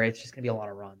 1, where it's just going to be a lot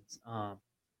of runs.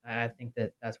 I think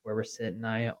that's where we're sitting.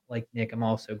 I, like Nick, I'm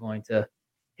also going to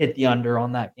hit the under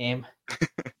on that game.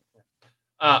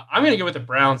 I'm going to go with the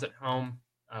Browns at home.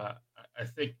 I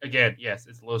think, again, yes,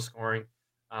 it's low scoring,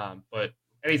 but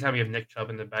anytime you have Nick Chubb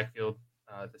in the backfield,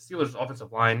 the Steelers'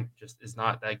 offensive line just is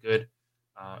not that good.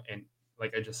 And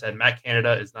like I just said, Matt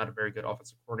Canada is not a very good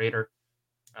offensive coordinator.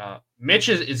 Mitch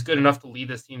is good enough to lead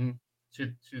this team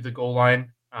to the goal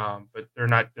line, but they're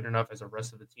not good enough as the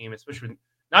rest of the team, especially with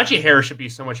Najee Harris should be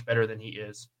so much better than he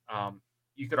is.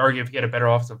 You could argue if he had a better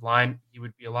offensive line, he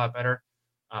would be a lot better.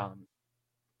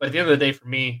 But at the end of the day, for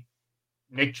me,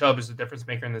 Nick Chubb is the difference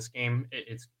maker in this game.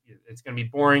 It's going to be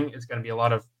boring. It's going to be a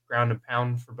lot of ground and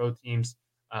pound for both teams.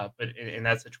 But in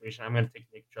that situation, I'm going to take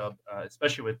Nick Chubb,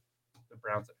 especially with the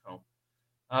Browns at home.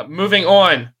 Moving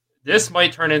on, this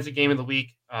might turn into game of the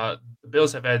week. The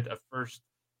Bills have had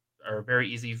a very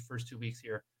easy first 2 weeks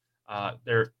here.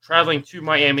 They're traveling to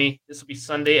Miami. This will be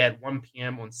Sunday at 1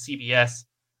 p.m. on CBS.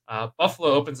 Buffalo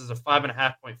opens as a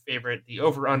 5.5 point favorite. The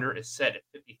over/under is set at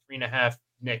 53.5.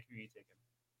 Nick, who are you taking?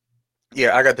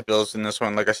 Yeah, I got the Bills in this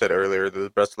one. Like I said earlier, they're the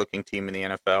best looking team in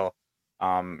the NFL.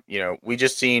 We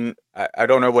just seen. I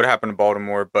don't know what happened to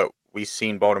Baltimore, but we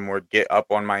seen Baltimore get up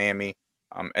on Miami,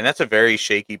 and that's a very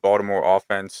shaky Baltimore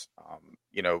offense.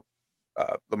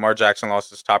 Lamar Jackson lost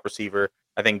his top receiver.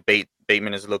 I think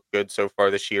Bateman has looked good so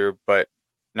far this year, but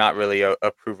not really a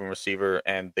proven receiver.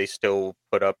 And they still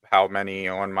put up how many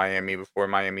on Miami before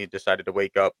Miami decided to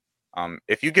wake up.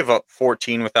 If you give up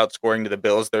 14 without scoring to the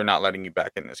Bills, they're not letting you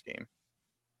back in this game.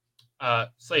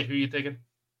 Slade, who are you taking?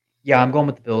 Yeah, I'm going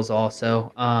with the Bills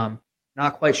also.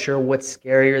 Not quite sure what's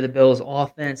scarier, the Bills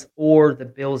offense or the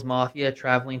Bills Mafia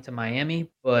traveling to Miami,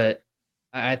 but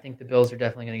I think the Bills are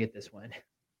definitely going to get this win.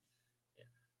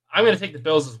 I'm going to take the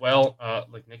Bills as well.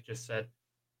 Like Nick just said,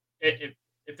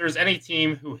 if there's any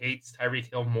team who hates Tyreek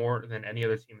Hill more than any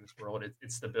other team in this world,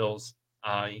 it's the Bills.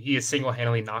 He has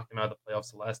single-handedly knocked them out of the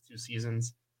playoffs the last 2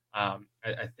 seasons. I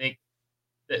think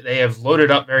that they have loaded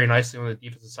up very nicely on the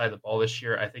defensive side of the ball this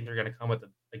year. I think they're going to come with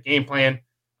a game plan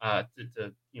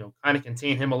to kind of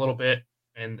contain him a little bit,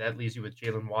 and that leaves you with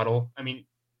Jalen Waddle. I mean,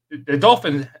 the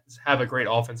Dolphins have a great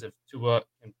offense if Tua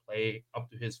can play up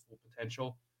to his full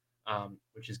potential,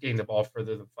 which is getting the ball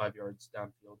further than 5 yards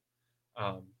downfield.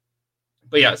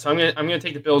 But yeah, so I'm gonna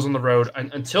take the Bills on the road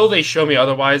until they show me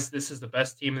otherwise. This is the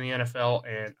best team in the NFL,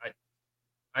 and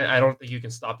I don't think you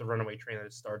can stop the runaway train that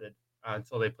has started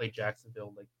until they play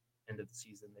Jacksonville. Like end of the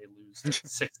season, they lose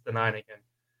 6-9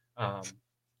 again.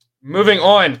 Moving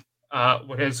on,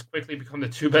 what has quickly become the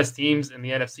 2 best teams in the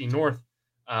NFC North.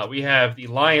 We have the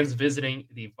Lions visiting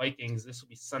the Vikings. This will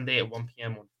be Sunday at 1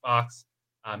 p.m. on Fox.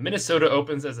 Minnesota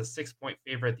opens as a 6-point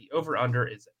favorite. The over/under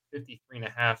is at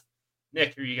 53.5.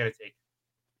 Nick, who are you going to take?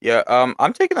 Yeah,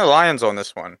 I'm taking the Lions on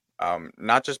this one.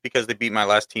 Not just because they beat my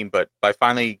last team, but by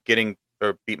finally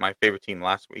beat my favorite team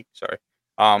last week. Sorry.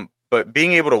 But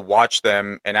being able to watch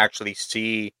them and actually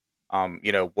see,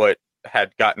 what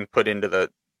had gotten put into the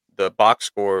box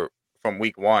score from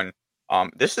week 1.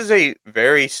 This is a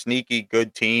very sneaky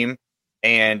good team,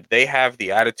 and they have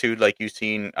the attitude like you've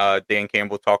seen Dan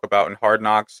Campbell talk about in Hard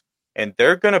Knocks, and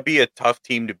they're going to be a tough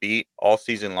team to beat all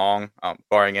season long,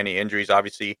 barring any injuries,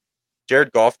 obviously.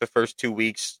 Jared Goff, the first 2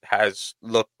 weeks, has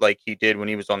looked like he did when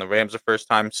he was on the Rams the first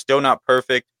time. Still not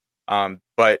perfect,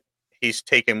 but he's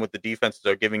taken what the defenses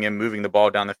are giving him, moving the ball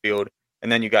down the field. And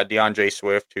then you got DeAndre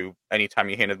Swift, who anytime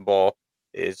you hand him the ball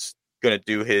is going to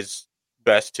do his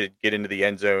best to get into the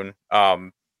end zone.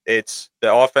 The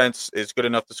offense is good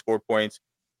enough to score points.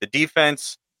 The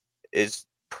defense is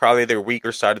probably their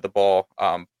weaker side of the ball,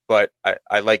 but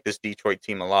I like this Detroit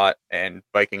team a lot, and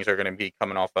Vikings are going to be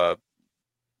coming off a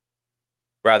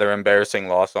rather embarrassing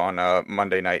loss on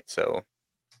Monday night, so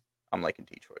I'm liking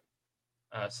Detroit.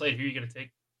 Slade, who are you going to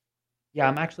take? Yeah,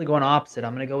 I'm actually going opposite.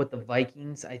 I'm going to go with the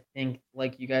Vikings. I think,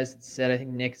 like you guys had said, I think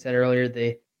Nick said earlier,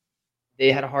 they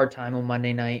had a hard time on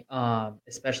Monday night,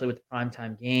 especially with the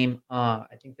primetime game. I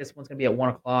think this one's going to be at 1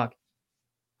 o'clock.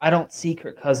 I don't see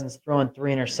Kirk Cousins throwing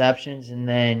 3 interceptions and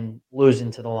then losing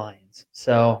to the Lions.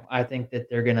 So I think that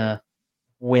they're going to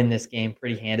win this game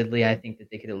pretty handedly. I think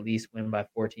that they could at least win by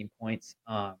 14 points.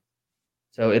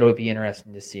 So it'll be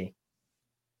interesting to see.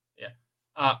 Yeah.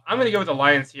 I'm going to go with the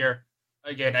Lions here.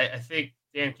 Again, I think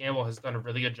Dan Campbell has done a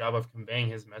really good job of conveying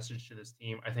his message to this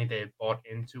team. I think they have bought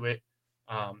into it.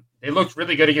 They looked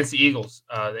really good against the Eagles.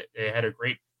 They had a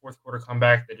great fourth quarter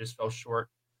comeback. They just fell short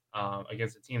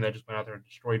against a team that just went out there and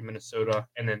destroyed Minnesota.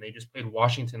 And then they just played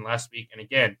Washington last week. And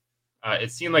again,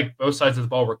 it seemed like both sides of the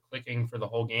ball were clicking for the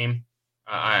whole game.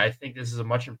 I think this is a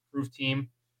much improved team.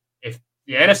 If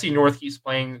the NFC North keeps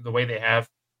playing the way they have,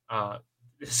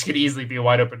 this could easily be a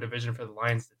wide open division for the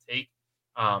Lions to take.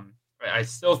 I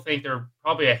still think they're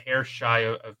probably a hair shy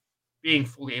of being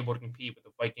fully able to compete with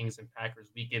the Vikings and Packers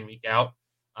week in, week out.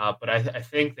 But I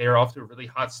think they are off to a really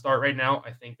hot start right now.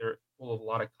 I think they're full of a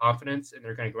lot of confidence, and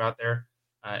they're going to go out there.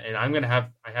 And I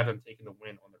have them taking the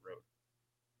win on the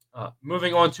road.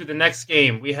 Moving on to the next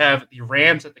game, we have the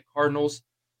Rams at the Cardinals.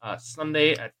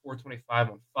 Sunday at 4:25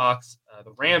 on Fox.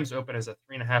 The Rams open as a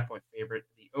 3.5-point favorite.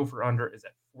 The over/under is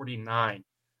at 49.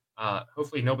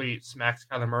 Hopefully nobody smacks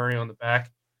Kyler Murray on the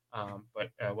back,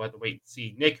 but we'll have to wait and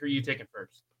see. Nick, who are you taking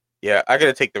first? Yeah, I got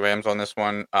to take the Rams on this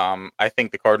one. I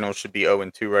think the Cardinals should be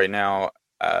 0-2 right now.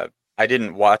 I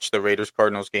didn't watch the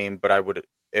Raiders-Cardinals game, but I would,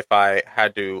 if I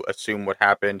had to assume what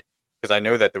happened, because I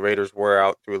know that the Raiders were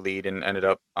out through a lead and ended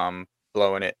up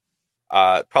blowing it.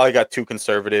 Probably got too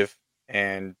conservative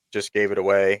and just gave it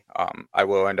away. I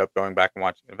will end up going back and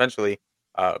watching it eventually.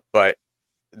 But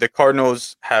the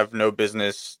Cardinals have no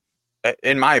business,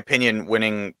 in my opinion,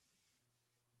 winning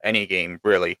any game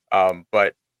really.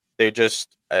 But they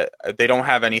just they don't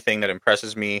have anything that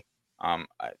impresses me.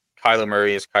 Kyler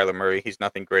Murray is Kyler Murray. He's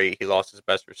nothing great. He lost his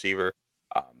best receiver.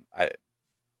 Um, I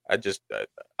I just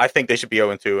I think they should be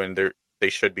 0-2, and they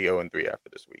should be 0-3 after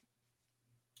this week.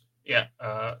 Yeah,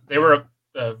 they were up.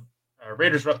 The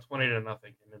Raiders were up 20-0 and ended up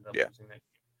losing that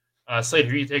game. Slade,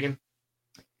 who are you taking?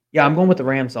 Yeah, I'm going with the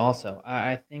Rams also.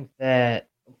 I think that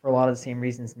for a lot of the same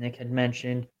reasons Nick had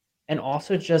mentioned, and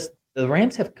also just the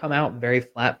Rams have come out very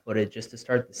flat-footed just to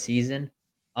start the season.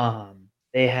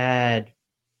 They had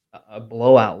a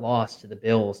blowout loss to the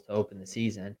Bills to open the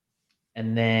season,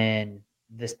 and then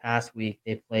this past week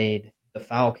they played the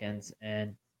Falcons,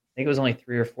 and I think it was only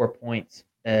 3 or 4 points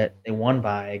that they won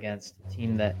by against a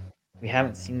team that we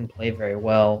haven't seen play very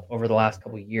well over the last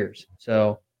couple of years.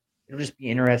 So it'll just be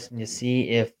interesting to see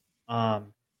if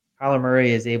Kyler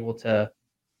Murray is able to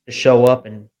show up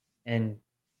and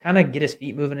kind of get his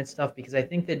feet moving and stuff, because I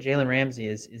think that Jalen Ramsey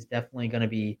is definitely going to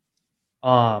be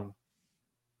um,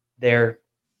 there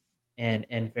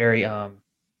and very well,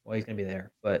 he's going to be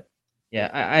there, but yeah,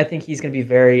 I think he's going to be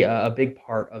very a big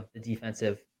part of the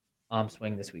defensive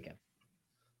swing this weekend.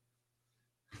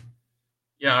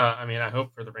 Yeah, I mean, I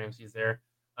hope for the Rams he's there.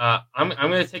 I'm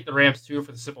going to take the Rams too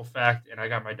for the simple fact, and I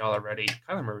got my dollar ready.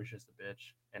 Kyler Murray's just a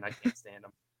bitch, and I can't stand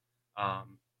him.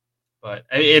 But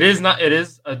it is not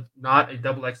a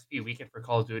double XP weekend for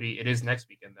Call of Duty. It is next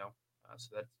weekend though,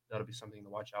 so that'll be something to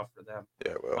watch out for them.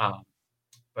 Yeah, well.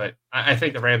 But I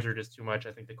think the Rams are just too much.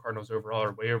 I think the Cardinals overall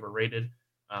are way overrated.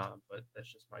 But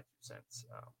that's just my 2 cents.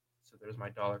 So there's my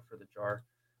dollar for the jar.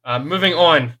 Moving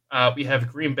on, we have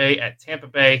Green Bay at Tampa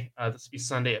Bay. This will be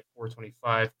Sunday at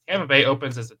 4:25. Tampa Bay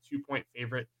opens as a 2-point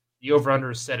favorite. The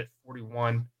over/under is set at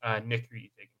 41. Nick, who are you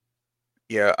taking?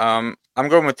 Yeah, I'm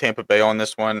going with Tampa Bay on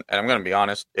this one, and I'm going to be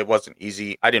honest, it wasn't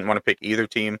easy. I didn't want to pick either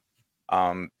team.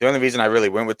 The only reason I really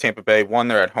went with Tampa Bay, one,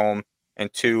 they're at home,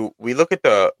 and two, we look at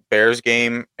the Bears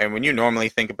game, and when you normally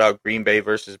think about Green Bay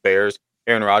versus Bears,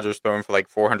 Aaron Rodgers throwing for like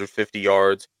 450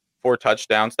 yards, 4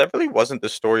 touchdowns, that really wasn't the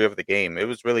story of the game. It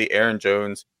was really Aaron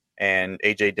Jones and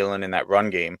A.J. Dillon in that run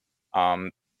game.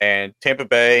 And Tampa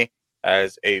Bay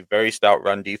has a very stout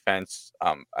run defense.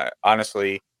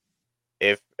 Honestly,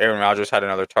 if Aaron Rodgers had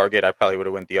another target, I probably would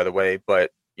have went the other way.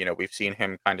 But, we've seen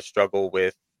him kind of struggle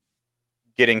with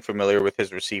getting familiar with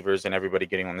his receivers and everybody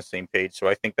getting on the same page. So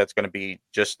I think that's going to be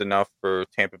just enough for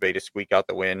Tampa Bay to squeak out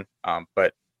the win.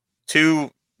 But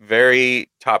two very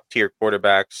top-tier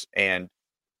quarterbacks, and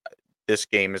this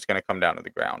game is going to come down to the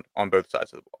ground on both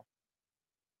sides of the ball.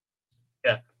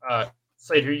 Yeah.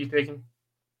 Slade, who are you taking?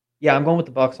 Yeah, I'm going with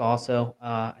the Bucs also.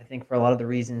 I think for a lot of the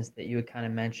reasons that you had kind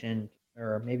of mentioned,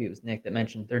 or maybe it was Nick that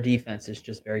mentioned, their defense is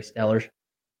just very stellar.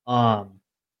 Aaron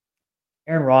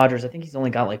Rodgers, I think he's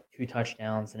only got like 2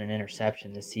 touchdowns and an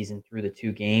interception this season through the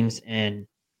 2 games, and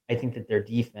I think that their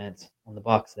defense on the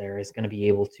Bucs there is going to be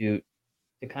able to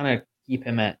kind of keep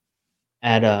him at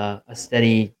a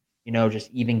steady,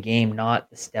 just even game, not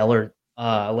the stellar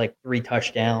like 3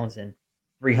 touchdowns and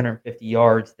 350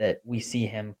 yards that we see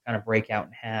him kind of break out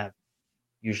and have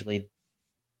usually.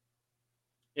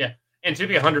 Yeah, and to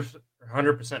be 100%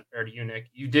 fair to you, Nick,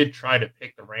 you did try to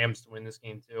pick the Rams to win this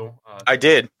game too. I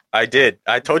did. I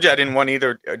told you I didn't want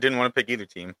to pick either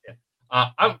team. Yeah.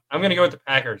 I'm going to go with the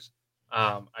Packers.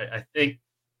 I think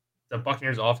the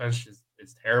Buccaneers' offense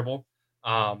is terrible.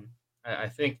 I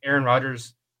think Aaron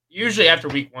Rodgers, usually after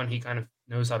week 1, he kind of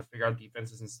knows how to figure out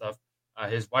defenses and stuff.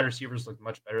 His wide receivers look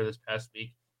much better this past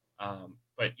week.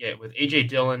 But yeah, with A.J.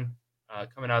 Dillon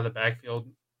coming out of the backfield,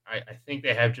 I think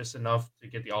they have just enough to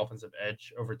get the offensive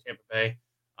edge over Tampa Bay.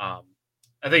 I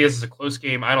think this is a close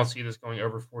game. I don't see this going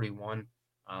over 41,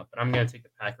 but I'm going to take the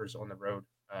Packers on the road.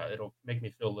 It'll make me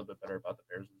feel a little bit better about the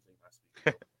Bears losing last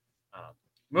week.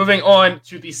 Moving on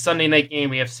to the Sunday night game,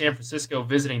 we have San Francisco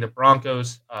visiting the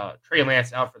Broncos. Trey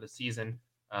Lance out for the season.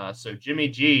 So Jimmy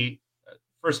G,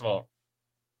 first of all,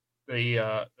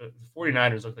 the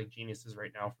 49ers look like geniuses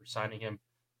right now for signing him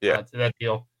to that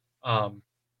deal.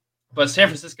 But San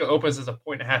Francisco opens as a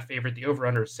 1.5 favorite. The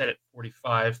over-under is set at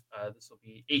 45. This will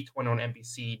be 8:20 on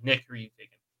NBC. Nick, who are you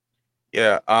taking?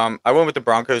 Yeah, I went with the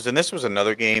Broncos, and this was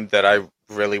another game that I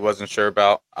really wasn't sure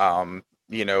about.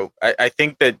 I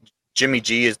think that Jimmy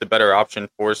G is the better option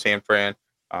for San Fran.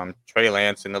 Trey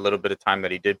Lance, in the little bit of time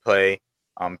that he did play,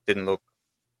 didn't look,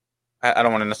 I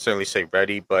don't want to necessarily say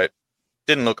ready, but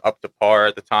didn't look up to par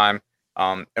at the time.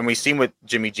 And we've seen what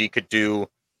Jimmy G could do,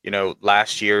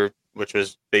 last year, which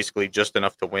was basically just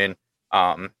enough to win.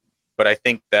 But I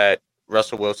think that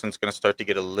Russell Wilson's going to start to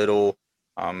get a little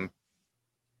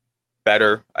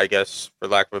better, I guess, for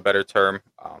lack of a better term.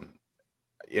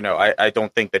 I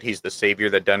don't think that he's the savior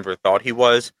that Denver thought he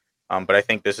was. But I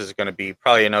think this is going to be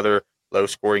probably another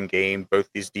low-scoring game. Both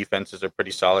these defenses are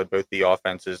pretty solid. Both the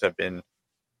offenses have been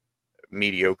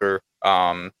mediocre.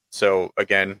 So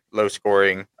again, low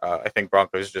scoring. I think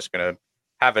Broncos just going to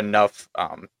have enough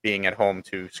being at home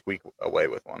to squeak away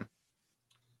with one.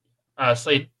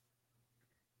 Slade.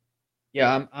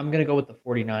 Yeah, I'm going to go with the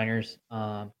 49ers.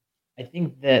 I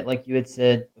think that, like you had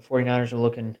said, the 49ers are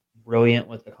looking brilliant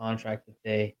with the contract that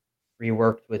they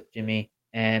reworked with Jimmy.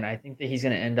 And I think that he's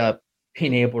going to end up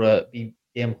being able to be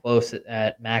damn close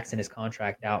at maxing his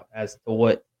contract out as to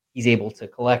what he's able to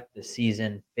collect this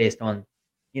season based on,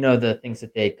 the things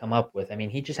that they come up with. I mean,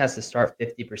 he just has to start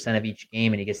 50% of each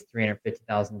game and he gets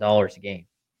 $350,000 a game.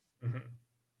 Mm-hmm.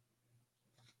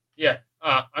 Yeah,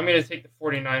 I'm going to take the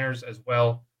 49ers as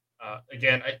well.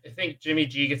 Again, I think Jimmy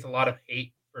G gets a lot of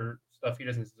hate for stuff he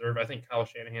doesn't deserve. I think Kyle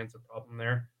Shanahan's a problem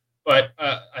there. But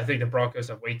I think the Broncos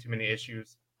have way too many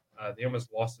issues. They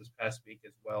almost lost this past week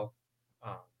as well.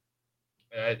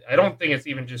 I don't think it's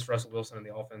even just Russell Wilson in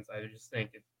the offense. I just think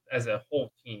as a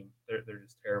whole team, they're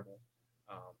just terrible.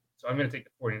 So I'm going to take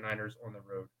the 49ers on the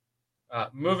road.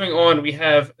 Moving on, we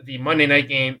have the Monday night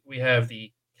game. We have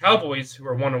the Cowboys, who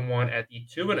are 1-1 at the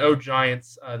 2-0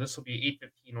 Giants. This will be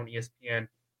 8:15 on ESPN.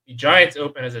 The Giants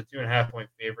open as a 2.5-point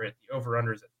favorite. The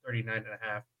over/under is at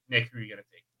 39.5. Nick, who are you going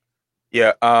to take?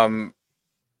 Yeah,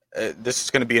 this is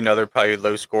going to be another probably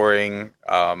low-scoring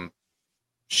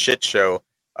shit show.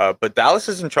 But Dallas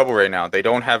is in trouble right now. They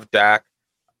don't have Dak.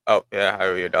 Oh, yeah, I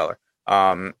owe you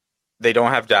 $1. They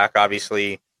don't have Dak,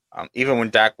 obviously. Even when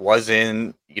Dak was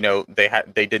in,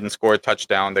 they didn't score a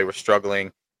touchdown. They were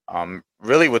struggling.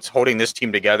 Really what's holding this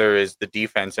team together is the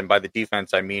defense. And by the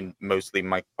defense, I mean mostly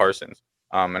Mike Parsons.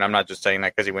 And I'm not just saying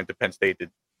that because he went to Penn State. The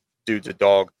dude's a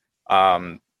dog.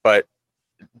 But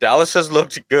Dallas has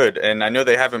looked good. And I know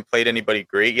they haven't played anybody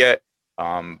great yet.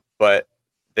 But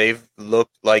they've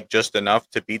looked like just enough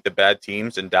to beat the bad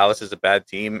teams. And Dallas is a bad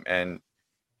team. And,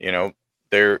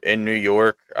 they're in New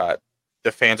York.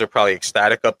 The fans are probably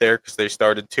ecstatic up there because they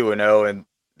started 2-0 and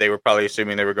they were probably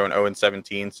assuming they were going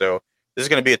 0-17. So this is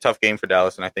going to be a tough game for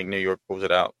Dallas, and I think New York pulls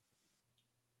it out.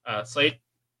 Slade?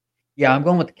 Yeah, I'm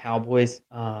going with the Cowboys.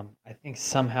 I think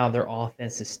somehow their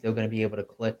offense is still going to be able to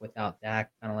click without Dak,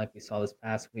 kind of like we saw this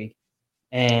past week.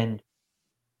 And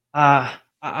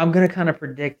I'm going to kind of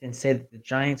predict and say that the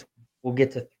Giants will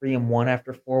get to 3-1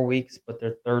 after 4 weeks, but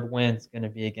their third win is going to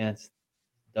be against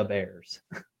the Bears.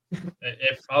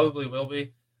 It probably will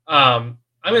be. I'm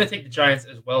going to take the Giants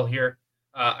as well here.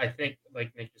 I think,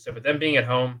 like Nick just said, with them being at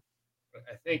home,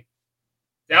 I think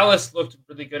Dallas looked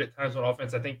really good at times on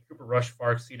offense. I think Cooper Rush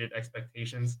far exceeded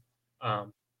expectations.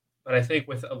 But I think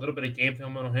with a little bit of game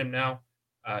film on him now,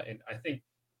 and I think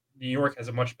New York has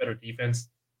a much better defense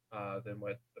than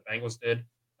what the Bengals did.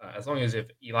 As long as if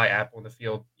Eli Apple in the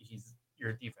field,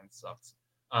 your defense sucks.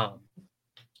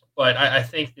 But I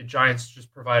think the Giants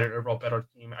just provide an overall better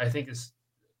team. I think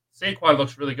Saquon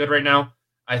looks really good right now.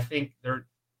 I think they're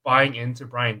buying into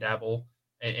Brian Daboll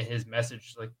and his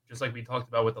message, just like we talked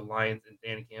about with the Lions and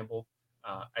Dan Campbell.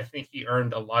 I think he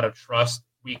earned a lot of trust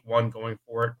week one going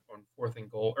for it on 4th and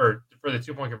goal, or for the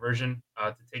 2-point conversion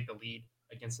to take the lead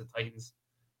against the Titans.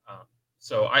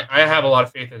 So I have a lot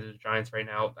of faith in the Giants right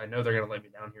now. I know they're going to let me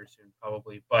down here soon,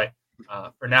 probably. But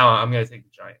for now, I'm going to take the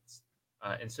Giants.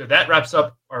 And so that wraps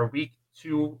up our week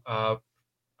three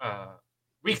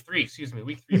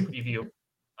preview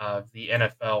of the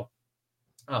NFL.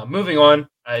 Moving on,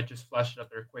 I just flashed it up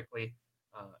there quickly.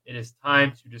 It is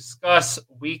time to discuss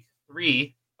week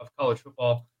 3 of college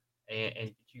football and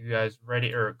get you guys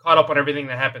ready or caught up on everything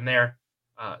that happened there.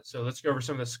 So let's go over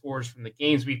some of the scores from the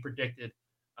games we predicted.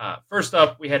 First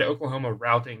up, we had Oklahoma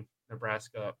routing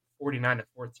Nebraska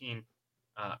 49-14.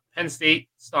 Penn State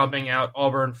stomping out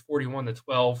Auburn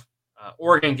 41-12.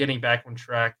 Oregon getting back on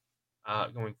track,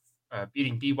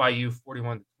 beating BYU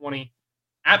 41-20.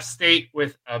 App State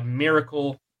with a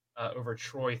miracle over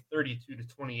Troy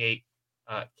 32-28.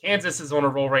 Kansas is on a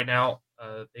roll right now.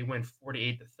 They win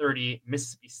 48-30.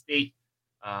 Mississippi State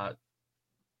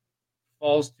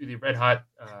falls to the red hot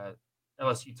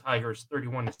LSU Tigers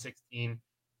 31-16.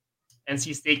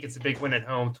 NC State gets a big win at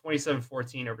home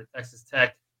 27-14 over Texas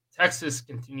Tech. Texas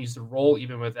continues to roll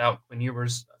even without Quinn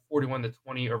Ewers,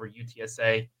 41-20 over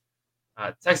UTSA.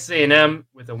 Texas A&M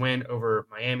with a win over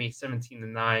Miami,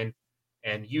 17-9,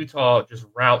 and Utah just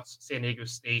routs San Diego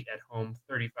State at home,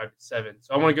 35-7.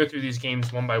 So I want to go through these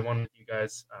games one by one with you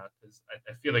guys because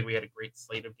I feel like we had a great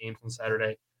slate of games on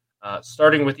Saturday.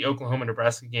 Starting with the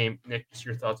Oklahoma-Nebraska game, Nick, just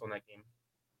your thoughts on that game.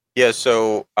 Yeah,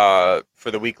 so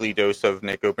for the weekly dose of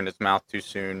Nick opened his mouth too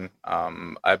soon,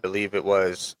 I believe it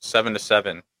was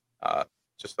 7-7,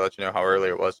 just to let you know how early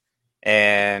it was.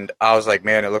 And I was like,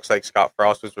 man, it looks like Scott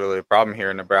Frost was really a problem here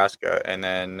in Nebraska. And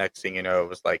then next thing you know, it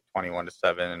was like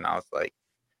 21-7, and I was like,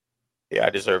 yeah, I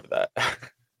deserve that.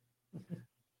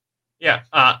 Yeah,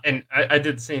 and I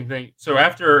did the same thing. So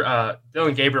after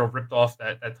Dylan Gabriel ripped off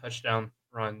that touchdown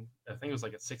run, I think it was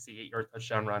like a 68-yard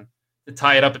touchdown run to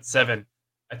tie it up at 7.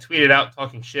 I tweeted out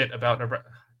talking shit about Nebraska.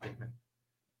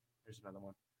 There's another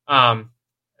one. I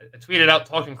tweeted out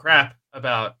talking crap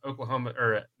about Oklahoma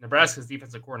or Nebraska's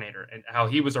defensive coordinator and how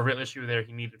he was a real issue there.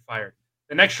 He needed fired.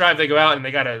 The next drive they go out and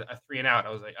they got a 3-and-out. I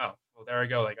was like, oh, well, there I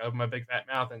go. Like I opened my big fat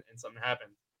mouth and something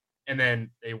happened. And then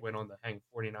they went on to hang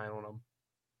 49 on them.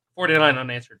 49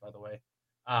 unanswered, by the way.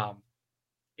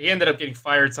 He ended up getting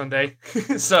fired Sunday.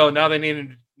 So now they need a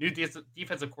new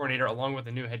defensive coordinator along with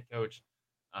a new head coach.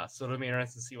 So it'll be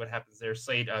interesting to see what happens there.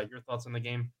 Slade, your thoughts on the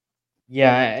game?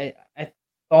 Yeah, I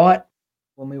thought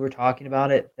when we were talking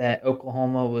about it that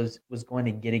Oklahoma was going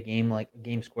to get a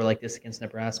game score like this against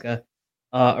Nebraska.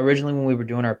 Originally, when we were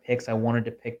doing our picks, I wanted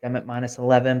to pick them at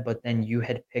 -11, but then you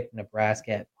had picked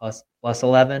Nebraska at plus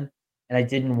 11, and I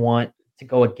didn't want to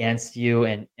go against you.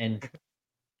 And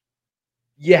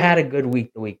you had a good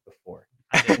week the week before,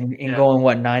 in going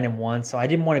 9-1, so I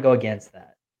didn't want to go against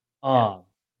that.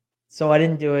 So I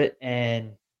didn't do it,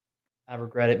 and I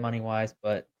regret it money wise,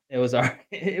 but it was a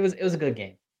good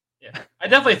game. Yeah, I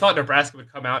definitely thought Nebraska would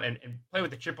come out and play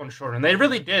with the chip on the shoulder, and they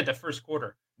really did the first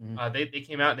quarter. Mhm. They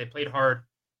came out and they played hard.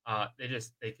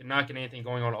 They could not get anything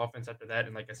going on offense after that,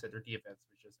 and like I said, their defense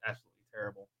was just absolutely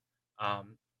terrible.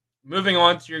 Moving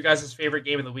on to your guys' favorite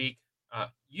game of the week,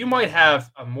 you might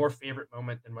have a more favorite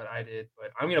moment than what I did,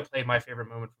 but I'm going to play my favorite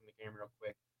moment from the game real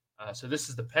quick. So this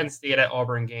is the Penn State at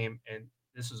Auburn game, and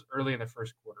this was early in the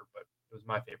first quarter, but it was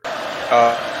my favorite.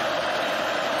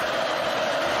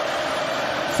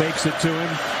 Fakes it to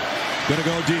him. Gonna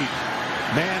go deep.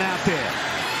 Man out there.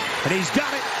 And he's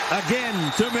got it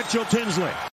again to Mitchell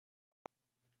Tinsley.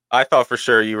 I thought for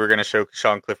sure you were going to show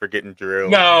Sean Clifford getting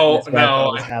drilled. No.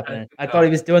 Was happening. I thought he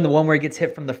was doing the one where he gets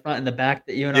hit from the front and the back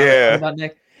that you and I were talking about,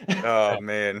 Nick. Oh,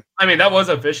 man. I mean, that was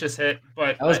a vicious hit,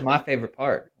 but that was my favorite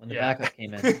part when the backup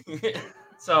came in.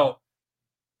 So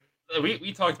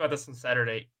we talked about this on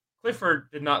Saturday.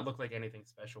 Clifford did not look like anything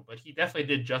special, but he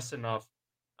definitely did just enough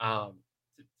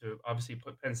to obviously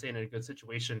put Penn State in a good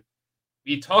situation.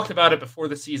 We talked about it before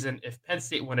the season. If Penn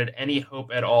State wanted any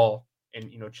hope at all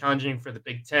and challenging for the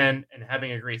Big Ten and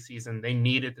having a great season, they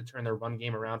needed to turn their run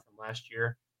game around from last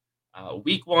year.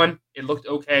 Week 1, it looked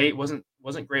okay. It wasn't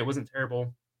great. It wasn't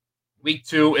terrible. Week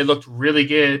 2, it looked really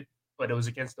good, but it was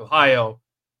against Ohio.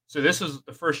 So this was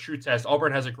the first true test.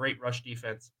 Auburn has a great rush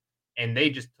defense, and they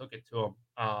just took it to them.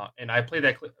 And I played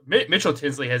that clip. Mitchell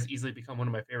Tinsley has easily become one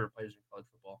of my favorite players in college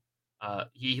football.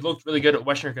 He looked really good at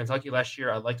Western Kentucky last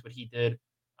year. I liked what he did.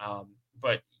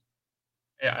 But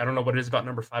I don't know what it is about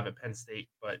number 5 at Penn State,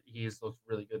 but he's looked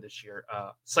really good this year.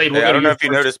 Slade, I don't know if you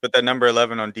noticed, but that number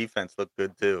 11 on defense looked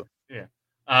good too.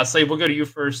 Yeah. Slade, we'll go to you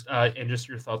first and just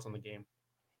your thoughts on the game.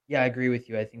 Yeah, I agree with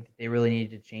you. I think that they really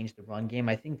needed to change the run game.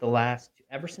 I think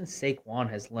ever since Saquon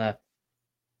has left,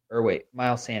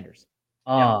 Miles Sanders.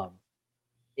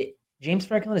 James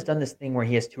Franklin has done this thing where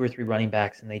he has 2 or 3 running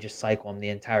backs and they just cycle him the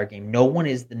entire game. No one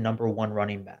is the number 1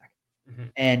 running back. Mm-hmm.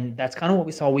 And that's kind of what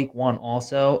we saw week 1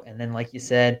 also. And then, like you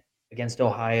said, against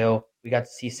Ohio, we got to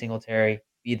see Singletary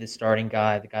be the starting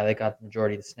guy, the guy that got the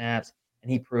majority of the snaps,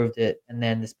 and he proved it. And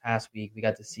then this past week, we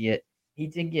got to see it. He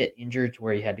did get injured to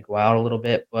where he had to go out a little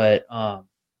bit, but I'm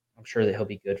sure that he'll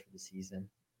be good for the season.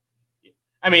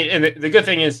 I mean, and the good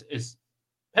thing is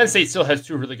Penn State still has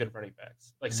 2 really good running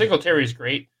backs. Like Singletary is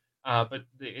great. But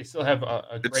they still have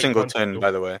a great Singleton, by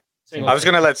the way. I was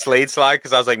going to let Slade slide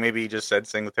because I was like, maybe he just said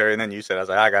Singletary, and then you said, I was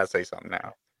like, I got to say something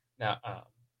now.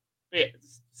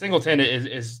 Singleton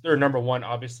is their number 1,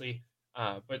 obviously.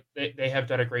 But they have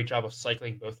done a great job of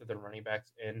cycling both of their running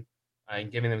backs in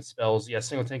and giving them spells. Yeah,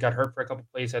 Singleton got hurt for a couple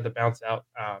plays, had to bounce out.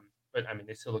 But, I mean,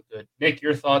 they still look good. Nick,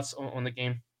 your thoughts on the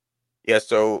game? Yeah,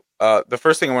 so the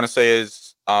first thing I want to say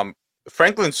is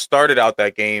Franklin started out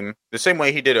that game the same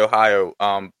way he did Ohio.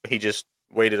 He just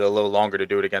waited a little longer to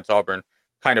do it against Auburn,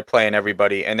 kind of playing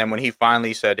everybody. And then when he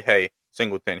finally said, hey,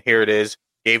 Singleton, here it is,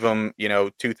 gave him,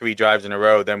 2-3 drives in a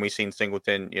row, then we seen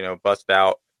Singleton, bust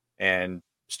out and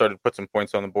started to put some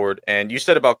points on the board. And you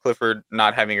said about Clifford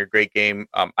not having a great game.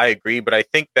 I agree, but I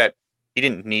think that he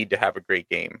didn't need to have a great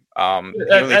game.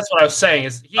 That's what I was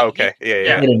saying. He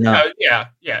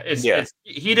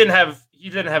didn't have he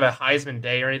didn't have a Heisman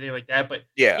day or anything like that, but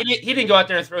Yeah. he didn't go out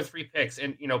there and throw 3 picks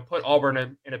and put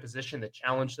Auburn in a position to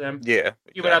challenge them. Yeah.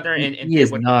 He went out there and He did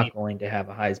is what he not needed. going to have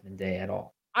a Heisman day at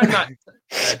all. I'm not.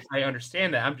 I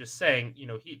understand that. I'm just saying,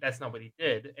 that's not what he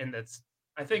did, and that's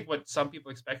I think what some people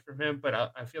expect from him. But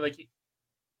I feel like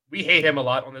we hate him a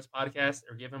lot on this podcast,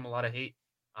 or give him a lot of hate.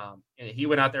 And he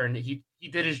went out there and he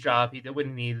did his job. He did what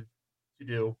he needed to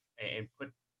do, and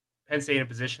put Penn State in a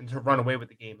position to run away with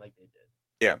the game like they did.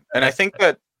 Yeah, and I think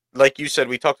that, like you said,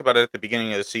 we talked about it at the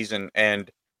beginning of the season,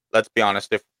 and let's be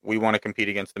honest, if we want to compete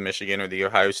against the Michigan or the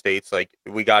Ohio States, like,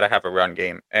 we got to have a run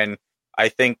game. And I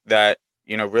think that,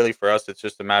 really for us, it's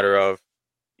just a matter of,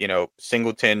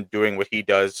 Singleton doing what he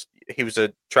does. He was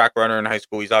a track runner in high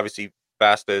school. He's obviously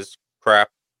fast as crap,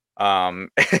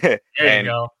 There you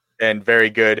go. and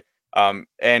very good.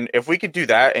 And if we could do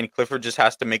that, and Clifford just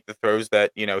has to make the throws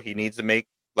that, he needs to make,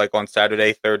 like on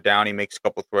Saturday, third down, he makes a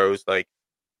couple throws, like,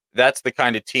 that's the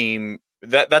kind of team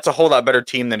that's a whole lot better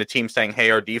team than a team saying,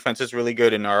 hey, our defense is really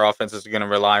good and our offense is going to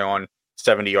rely on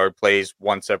 70-yard plays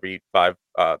once every 5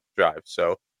 drives.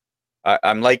 So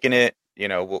I'm liking it.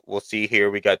 We'll see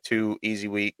here. We got 2 easy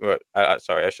week.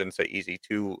 Sorry, I shouldn't say easy.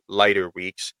 2 lighter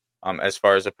weeks as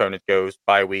far as opponent goes,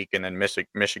 bye week, and then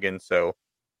Michigan. So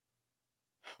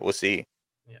we'll see.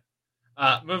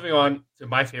 Yeah. Moving on to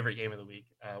my favorite game of the week.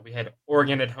 We had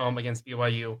Oregon at home against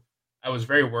BYU. I was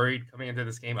very worried coming into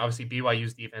this game. Obviously,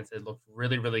 BYU's defense had looked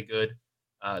really, really good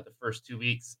the first 2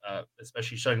 weeks,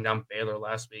 especially shutting down Baylor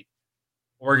last week.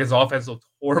 Oregon's offense looked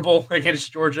horrible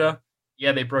against Georgia.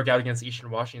 Yeah, they broke out against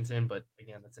Eastern Washington, but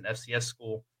again, that's an FCS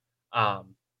school. I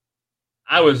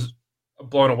was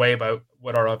blown away by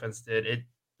what our offense did.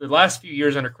 The last few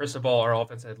years under Cristobal, our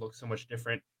offense had looked so much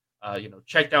different.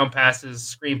 Check down passes,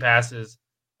 screen passes,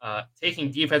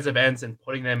 taking defensive ends and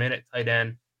putting them in at tight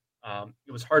end.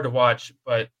 It was hard to watch,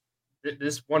 but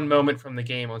this one moment from the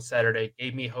game on Saturday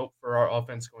gave me hope for our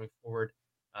offense going forward.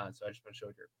 So I just want to show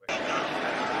it here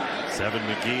quick. Seven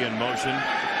McGee in motion.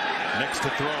 Next to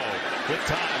throw. With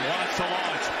time. Wants to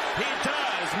launch. He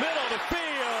does. Middle to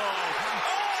field.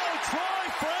 Oh, Troy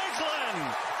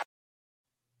Franklin.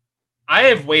 I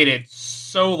have waited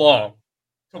so long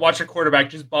to watch a quarterback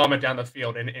just bomb it down the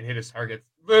field and hit his targets.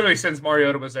 Literally since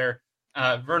Mariota was there.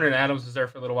 Vernon Adams was there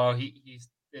for a little while. He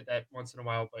did that once in a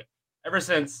while, but ever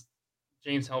since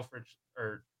James Helfrich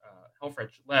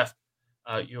left,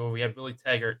 we had Willie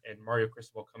Taggart and Mario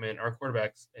Cristobal come in. Our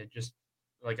quarterbacks, and just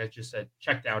like I just said,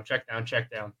 check down.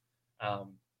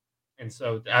 And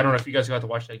so I don't know if you guys got to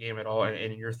watch that game at all,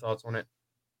 and your thoughts on it.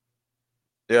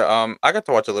 Yeah, I got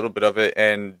to watch a little bit of it,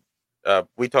 and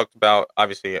we talked about,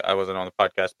 obviously I wasn't on the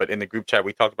podcast, but in the group chat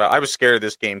we talked about, I was scared of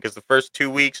this game because the first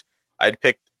 2 weeks I'd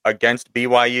picked against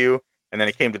BYU, and then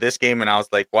it came to this game, and I was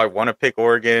like, well, I want to pick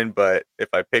Oregon, but if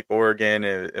I pick Oregon,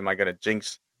 am I going to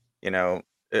jinx, am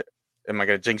I going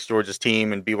to jinx Georgia's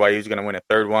team, and BYU's going to win a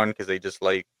third one because they just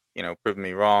proving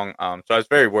me wrong. So I was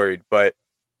very worried, but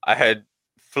I had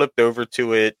flipped over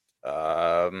to it.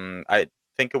 I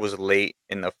think it was late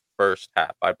in the first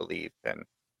half, I believe, and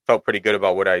felt pretty good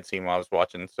about what I had seen while I was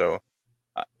watching. So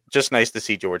just nice to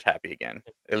see George happy again,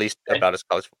 at least about his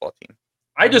college football team.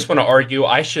 I just want to argue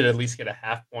I should at least get a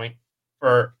half point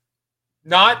for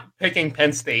not picking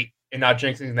Penn State and not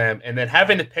jinxing them, and then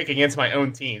having to pick against my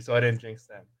own team, so I didn't jinx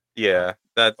them. Yeah,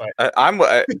 I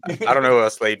don't know who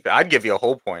else laid. I'd give you a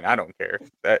whole point. I don't care.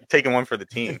 Taking one for the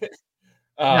team.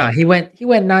 No, he went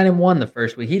 9-1 the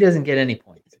first week. He doesn't get any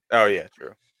points. Oh yeah,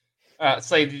 true.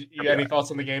 Slade, you got any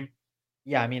thoughts on the game?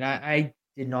 Yeah, I mean, I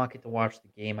did not get to watch the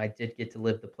game. I did get to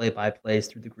live the play-by-plays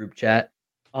through the group chat.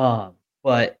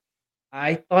 But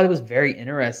I thought it was very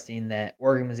interesting that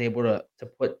Oregon was able to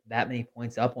put that many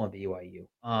points up on BYU.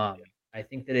 I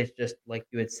think that it's just like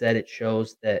you had said, it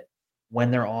shows that when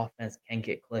their offense can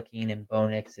get clicking and Bo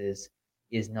Nix is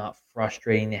not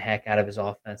frustrating the heck out of his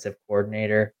offensive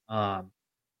coordinator,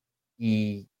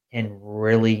 he can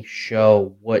really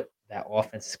show what that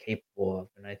offense is capable of.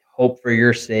 And I hope for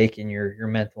your sake and your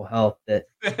mental health that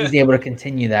he's able to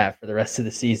continue that for the rest of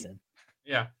the season.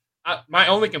 Yeah. My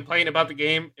only complaint about the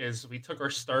game is we took our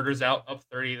starters out up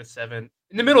 30-7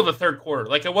 in the middle of the third quarter.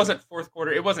 Like, it wasn't fourth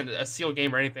quarter. It wasn't a sealed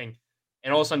game or anything.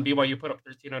 And all of a sudden, BYU put up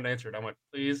 13 unanswered. I went,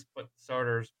 please put the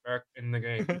starters back in the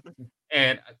game.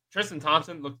 And Tristan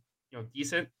Thompson looked,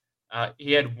 decent.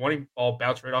 He had one ball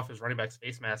bounce right off his running back's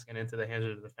face mask and into the hands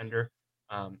of the defender.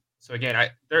 So again,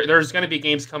 there's going to be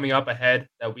games coming up ahead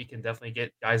that we can definitely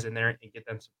get guys in there and get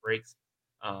them some breaks,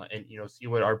 and see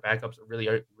what our backups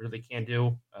really can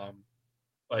do.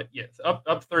 But yeah, up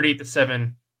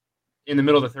 38-7 in the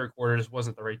middle of the third quarter just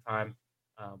wasn't the right time.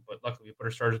 But luckily, we put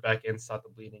our starters back in, stopped the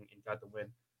bleeding, and got the win.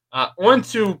 On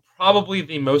to probably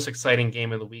the most exciting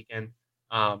game of the weekend.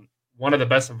 One of the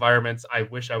best environments. I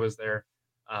wish I was there.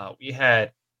 We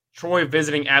had Troy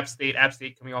visiting App State. App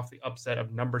State coming off the upset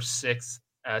of number 6.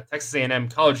 Texas A&M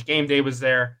College Game Day was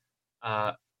there.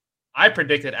 I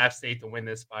predicted App State to win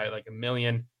this by like a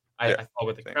million. I thought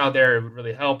with the crowd there, it would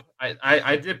really help.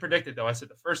 I did predict it, though. I said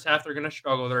the first half they're going to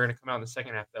struggle. They're going to come out in the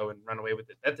second half, though, and run away with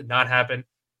it. That did not happen,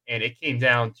 and it came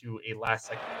down to a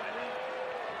last-second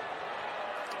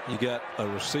You got a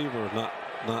receiver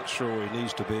not sure where he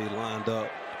needs to be lined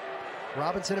up.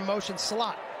 Robinson in motion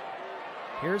slot.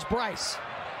 Here's Bryce.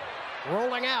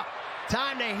 Rolling out.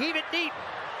 Time to heave it deep.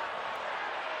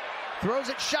 Throws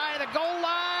it shy of the goal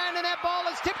line, and that ball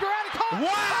is tipped around and caught.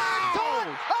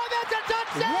 Wow! Oh, that's a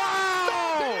touchdown!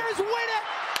 Wow! Mountaineers win it!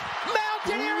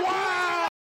 Mountaineers win it!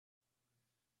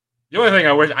 The only thing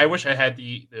I wish I had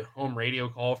the home radio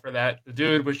call for that. The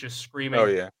dude was just screaming. Oh,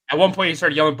 yeah. At one point, he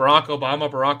started yelling, Barack Obama,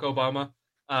 Barack Obama.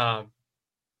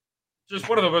 Just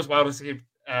one of the most wildest games.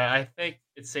 I think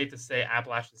it's safe to say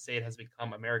Appalachian State has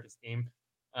become America's team.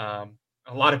 A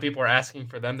lot of people are asking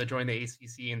for them to join the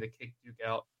ACC and to kick Duke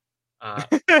out.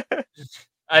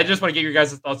 I just want to get your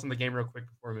guys' thoughts on the game real quick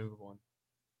before we move on.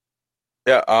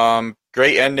 Yeah,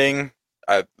 great ending.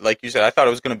 Like you said, I thought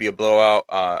it was going to be a blowout.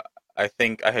 I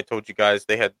think I had told you guys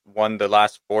they had won the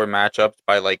last 4 matchups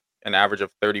by like an average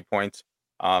of 30 points.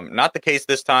 Not the case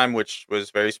this time, which was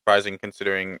very surprising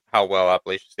considering how well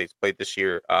Appalachian State's played this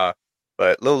year.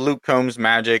 But little Luke Combs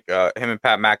magic, him and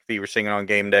Pat McAfee were singing on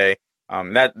game day.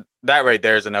 That right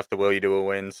there is enough to will you to a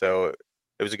win. So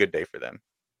it was a good day for them.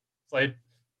 Slade?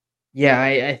 Yeah,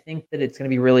 I think that it's going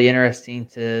to be really interesting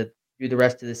to do the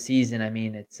rest of the season. I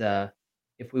mean, it's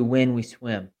if we win, we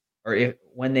swim, or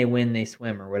when they win, they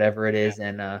swim, or whatever it is,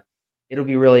 and it'll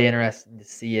be really interesting to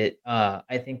see it.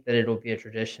 I think that it'll be a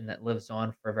tradition that lives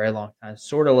on for a very long time,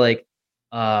 sort of like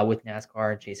with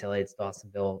NASCAR and Chase Elliott's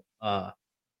Dawsonville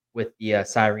with the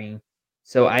siren.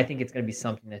 So I think it's going to be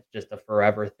something that's just a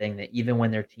forever thing. That even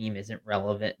when their team isn't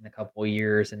relevant in a couple of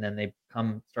years, and then they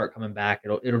start coming back,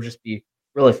 it'll just be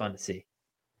really fun to see.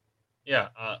 Yeah,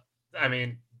 I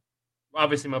mean,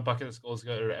 obviously my bucket list goal is to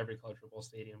go to every college football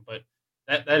stadium, but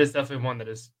that is definitely one that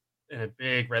is in a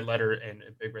big red letter and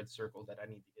a big red circle that I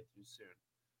need to get to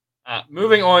soon.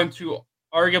 Moving on to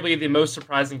arguably the most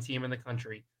surprising team in the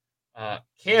country,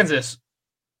 Kansas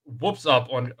whoops up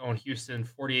on Houston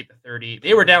 48-30.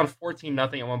 They were down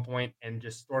 14-0 at one point and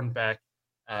just stormed back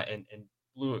and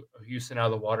blew Houston out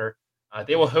of the water.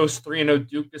 They will host 3-0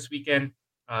 Duke this weekend.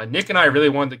 Nick and I really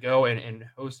wanted to go and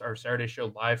host our Saturday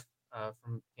show live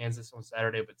from Kansas on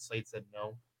Saturday, but Slade said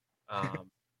no.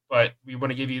 But we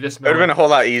want to give you this moment. It would have been a whole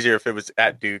lot easier if it was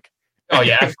at Duke. Oh,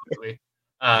 yeah, absolutely.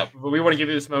 But we want to give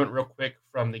you this moment real quick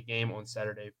from the game on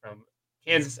Saturday from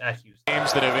Kansas at Houston.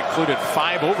 Games that have included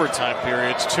 5 overtime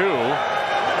periods, too.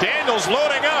 Daniels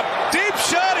loading up. Deep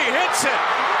shot. He hits it.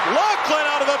 Laughlin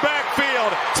out of the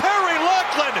backfield. Terry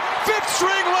Laughlin, 5th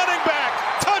string running back.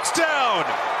 Touchdown.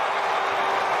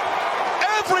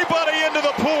 Everybody into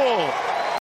the pool.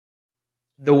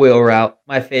 The wheel route,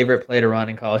 my favorite play to run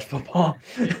in college football.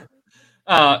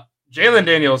 Jalen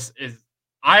Daniels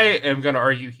I am going to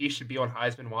argue he should be on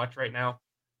Heisman watch right now.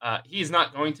 He's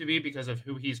not going to be because of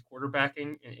who he's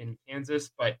quarterbacking in Kansas,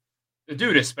 but the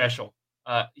dude is special.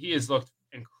 He has looked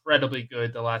incredibly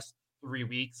good the last 3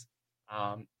 weeks.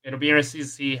 It'll be interesting to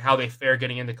see how they fare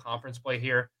getting into conference play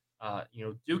here.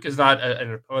 Duke is not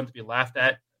an opponent to be laughed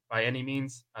at by any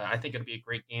means. I think it'll be a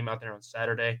great game out there on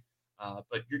Saturday.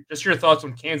 But your thoughts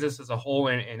on Kansas as a whole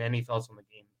and any thoughts on the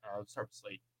game. Start with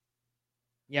Slade.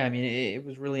 Yeah, I mean, it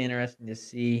was really interesting to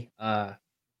see.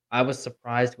 I was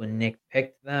surprised when Nick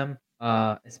picked them,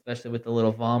 especially with the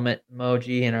little vomit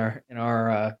emoji in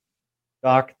our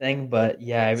doc thing. But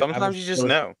yeah, sometimes you just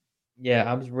know. Yeah,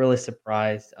 I was really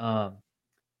surprised to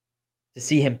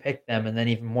see him pick them, and then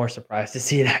even more surprised to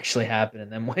see it actually happen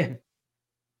and then win.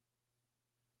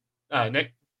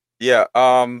 Nick. Yeah.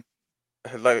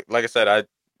 Like I said,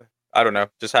 I don't know.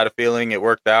 Just had a feeling it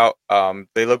worked out.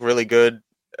 They look really good,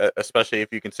 especially if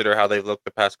you consider how they've looked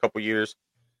the past couple years.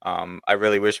 I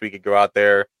really wish we could go out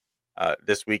there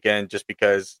this weekend just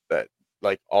because that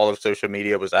like all of social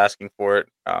media was asking for it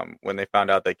when they found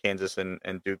out that Kansas and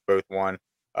Duke both won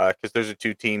because those are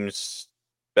 2 teams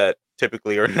that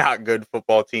typically are not good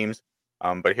football teams.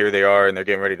 But here they are and they're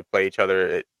getting ready to play each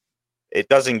other. It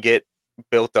doesn't get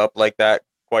built up like that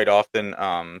quite often.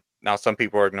 Now some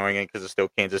people are ignoring it because it's still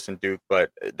Kansas and Duke, but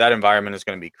that environment is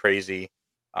going to be crazy.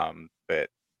 But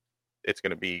it's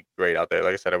going to be great out there.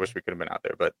 Like I said, I wish we could have been out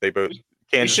there, but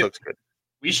Kansas looks good.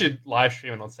 We should live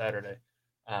stream it on Saturday.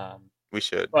 We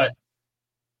should. But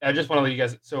I just want to let you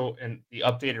guys. So, in the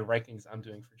updated rankings I'm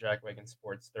doing for Jack Wagon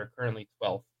Sports, they're currently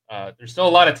 12th. There's still a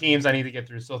lot of teams I need to get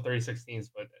through. Still 36 teams,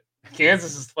 but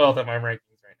Kansas is 12th at my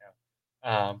rankings right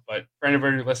now. But for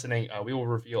anybody listening, we will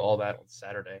reveal all that on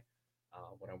Saturday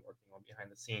when I'm working on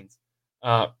behind the scenes.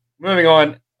 Moving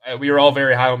on, we were all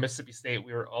very high on Mississippi State.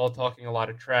 We were all talking a lot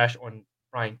of trash on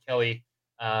Brian Kelly.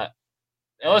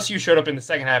 LSU showed up in the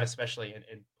second half, especially,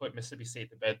 and put Mississippi State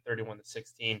to bed,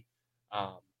 31-16.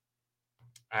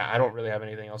 I don't really have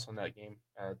anything else on that game.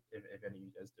 If any of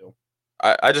you guys do,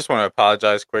 I just want to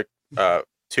apologize quick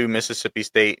to Mississippi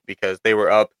State because they were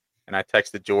up, and I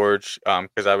texted George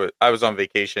because I was on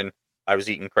vacation. I was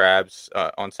eating crabs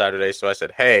on Saturday, so I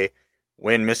said, "Hey,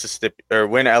 when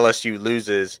LSU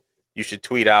loses, you should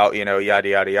tweet out, yada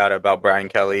yada yada about Brian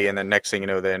Kelly." And then next thing you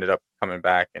know, they ended up coming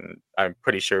back, and I'm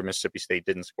pretty sure Mississippi State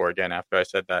didn't score again after I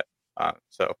said that.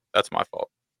 So that's my fault.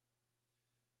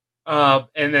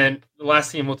 And then the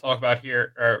last team we'll talk about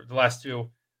here, or the last two,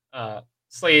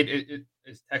 Slade,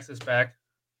 is Texas back?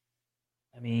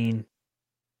 I mean,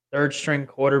 third string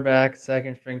quarterback,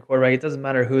 second string quarterback. It doesn't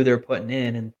matter who they're putting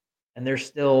in, and they're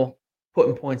still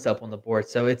putting points up on the board.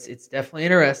 So it's definitely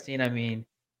interesting. I mean,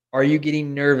 are you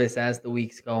getting nervous as the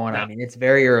weeks go on? No. I mean, it's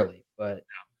very early, but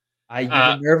you've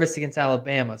been nervous against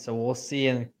Alabama, so we'll see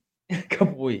in a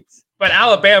couple weeks. But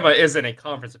Alabama isn't a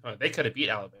conference opponent. They could have beat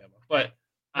Alabama, but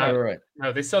right.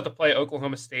 No, they still have to play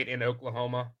Oklahoma State and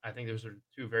Oklahoma. I think those are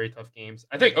two very tough games.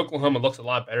 I think Oklahoma looks a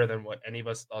lot better than what any of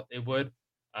us thought they would.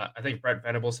 I think Brett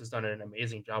Venables has done an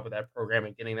amazing job with that program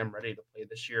and getting them ready to play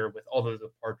this year with all the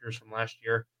departures from last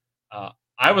year.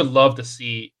 I would love to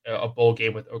see a bowl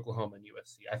game with Oklahoma and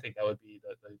USC. I think that would be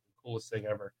the coolest thing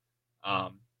ever. I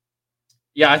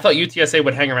thought UTSA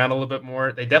would hang around a little bit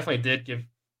more. They definitely did give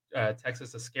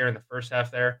Texas a scare in the first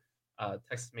half there.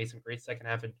 Texas made some great second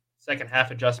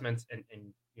half adjustments and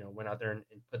went out there and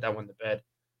put that one to bed.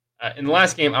 In the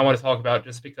last game, I want to talk about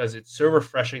just because it's so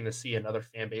refreshing to see another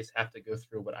fan base have to go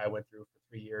through what I went through for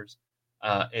 3 years,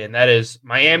 and that is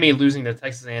Miami losing to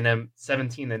Texas A&M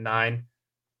 17-9.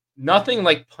 Nothing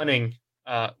like punting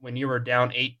when you were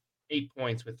down eight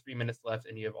points with 3 minutes left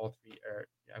and you have all three.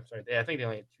 I think they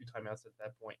only had 2 timeouts at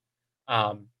that point.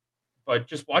 But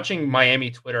just watching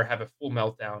Miami Twitter have a full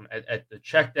meltdown at the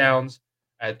checkdowns,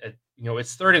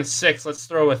 it's 3rd and 6. Let's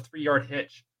throw a 3-yard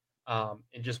hitch,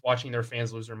 and just watching their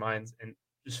fans lose their minds and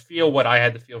just feel what I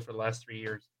had to feel for the last 3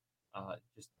 years.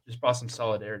 Just brought some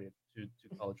solidarity to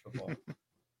college football.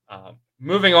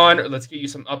 Moving on, let's get you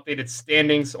some updated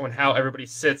standings on how everybody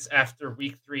sits after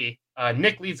week 3.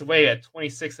 Nick leads away at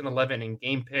 26-11 in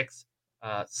game picks.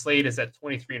 Slade is at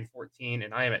 23-14,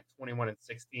 and I am at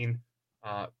 21-16.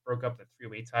 Broke up the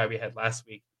 3-way tie we had last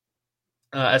week.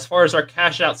 As far as our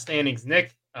cash out standings,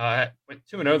 Nick went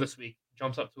 2-0 this week,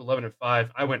 jumps up to 11-5.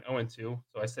 I went 0-2,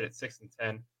 so I sit at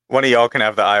 6-10. One of y'all can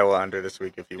have the Iowa under this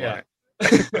week if you want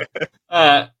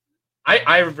it.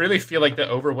 I really feel like the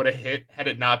over would have hit had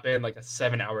it not been like a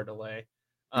 7-hour delay.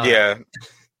 And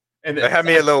that had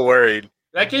me a little worried.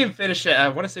 That game finished at, I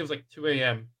want to say it was like 2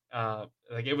 a.m.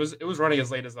 It was running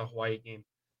as late as the Hawaii game.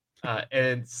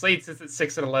 And Slade sits at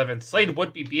 6-11. Slade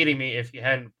would be beating me if he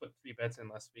hadn't put 3 bets in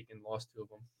last week and lost 2 of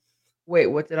them. Wait,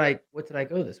 what did I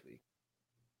go this week?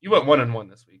 You went 1-1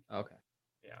 this week. Okay.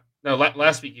 Yeah. No,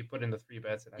 last week you put in the 3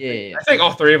 bets, and I I think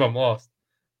all 3 of them lost.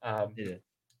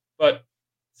 But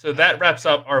so that wraps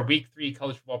up our week 3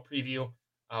 college football preview.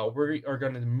 We are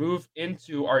going to move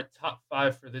into our top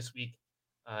 5 for this week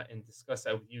and discuss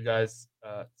that with you guys.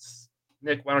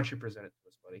 Nick, why don't you present it to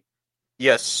us, buddy?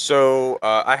 Yes, so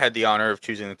I had the honor of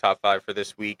choosing the top 5 for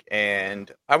this week,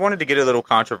 and I wanted to get a little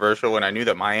controversial, and I knew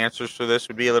that my answers for this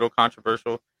would be a little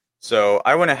controversial. So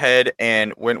I went ahead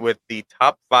and went with the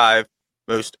top 5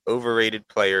 most overrated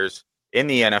players in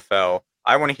the NFL.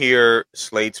 I want to hear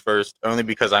Slade's first, only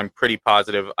because I'm pretty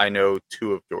positive I know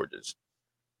 2 of George's.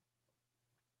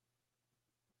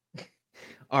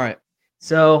 All right,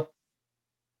 so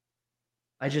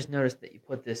I just noticed that you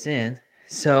put this in.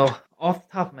 So off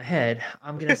the top of my head,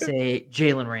 I'm going to say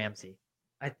Jalen Ramsey.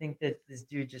 I think that this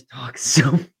dude just talks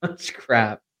so much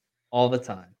crap all the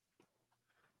time.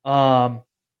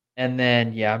 And then,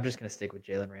 I'm just going to stick with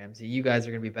Jalen Ramsey. You guys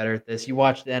are going to be better at this. You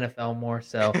watch the NFL more,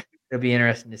 so it'll be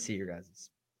interesting to see your guys'.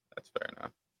 That's fair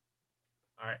enough.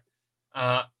 All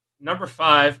right. Number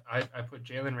 5, I put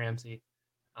Jalen Ramsey.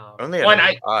 Only at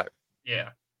number 5. Yeah.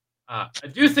 I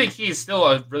do think he's still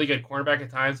a really good cornerback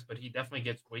at times, but he definitely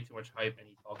gets way too much hype and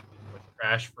he talks way too much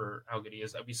trash for how good he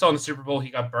is. We saw in the Super Bowl, he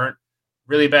got burnt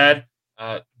really bad.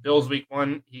 Bills week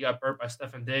 1, he got burnt by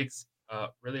Stefon Diggs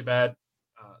really bad.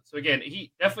 So again,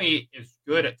 he definitely is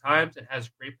good at times and has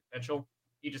great potential.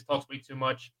 He just talks way too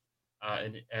much.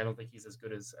 and I don't think he's as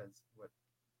good as what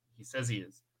he says he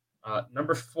is.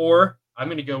 Number 4, I'm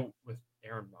going to go with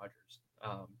Aaron Rodgers.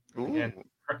 Again,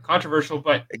 controversial,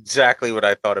 but exactly what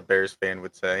I thought a Bears fan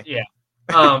would say. Yeah.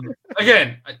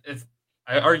 Again,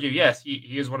 I argue, yes,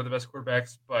 he is one of the best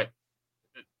quarterbacks, but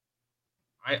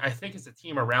I think it's a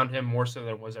team around him more so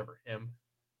than was ever him.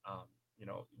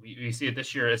 We see it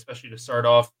this year, especially to start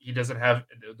off. He doesn't have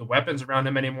the weapons around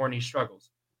him anymore, and he struggles.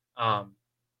 And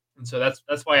so that's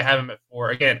why I have him at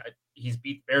 4. Again, he's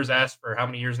beat Bears' ass for how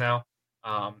many years now?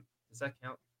 Does that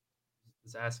count?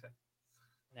 His ass?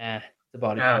 Nah, it's a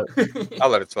body part. I'll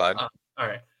let it slide. All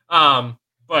right.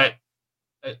 But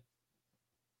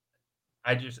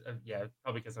I just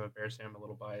probably because I'm a Bears fan, I'm a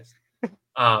little biased.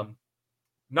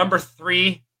 Number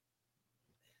 3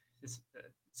 is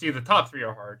the top 3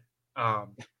 are hard.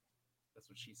 That's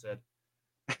what she said.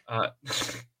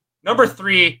 Number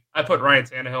 3, I put Ryan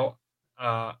Tannehill.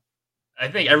 I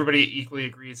think everybody equally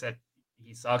agrees that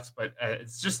he sucks, but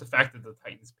it's just the fact that the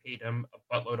Titans paid him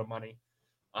a buttload of money,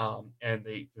 and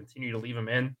they continue to leave him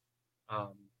in.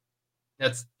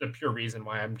 That's the pure reason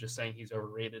why I'm just saying he's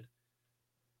overrated.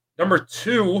 Number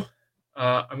 2,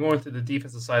 I'm going to the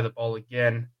defensive side of the ball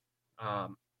again.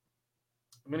 I'm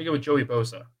going to go with Joey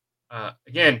Bosa.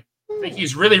 Again, I think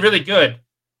he's really, really good,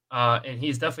 and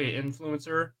he's definitely an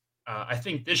influencer. I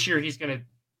think this year he's going to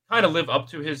kind of live up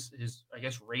to his I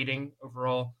guess rating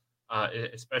overall,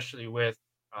 especially with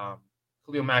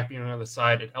Khalil Mack being on the other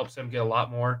side. It helps him get a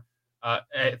lot more. I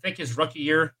think his rookie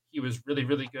year he was really,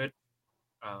 really good.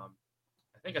 I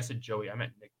think I said Joey. I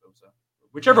meant Nick Bosa.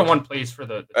 Whichever one plays for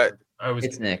the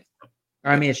it's Nick.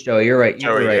 I mean, it's Joey. You're right.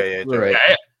 You're right. You're right.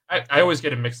 I always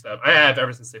get it mixed up. I have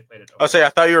ever since they played it. I'll say I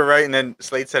thought you were right, and then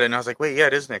Slade said it, and I was like, "Wait, yeah,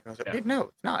 it is Nick." I was like, "No,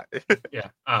 it's not." Yeah.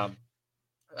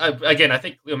 Again, I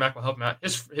think Khalil Mack will help him out.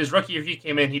 His rookie year, he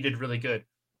came in, he did really good.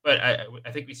 But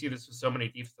I think we see this with so many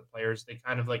defensive players. They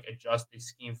kind of like adjust, they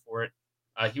scheme for it.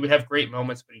 He would have great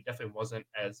moments, but he definitely wasn't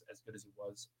as good as he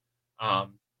was.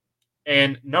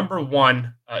 And number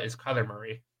 1 is Kyler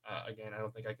Murray. Again, I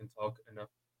don't think I can talk enough.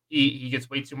 He gets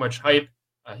way too much hype.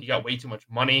 He got way too much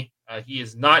money. He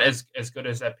is not as good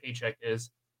as that paycheck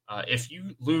is. If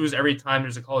you lose every time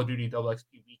there's a Call of Duty Double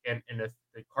XP weekend, and if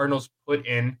the Cardinals put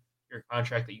in your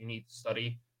contract that you need to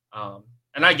study,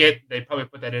 and I get they probably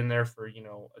put that in there for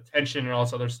attention and all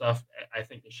this other stuff. I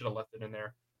think they should have left it in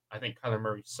there. I think Kyler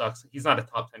Murray sucks. He's not a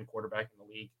top 10 quarterback in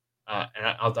the league,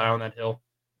 and I'll die on that hill.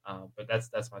 But that's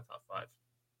my top 5.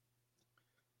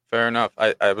 Fair enough.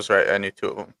 I was right. I knew 2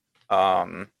 of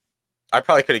them. I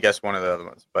probably could have guessed one of the other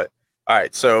ones, but all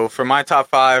right. So for my top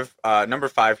 5, number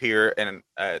 5 here, and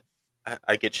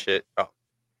I get shit. Oh,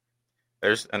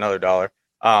 there's another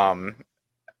 $1.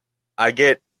 I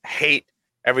get hate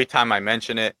every time I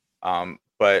mention it.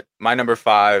 But my number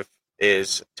 5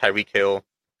 is Tyreek Hill.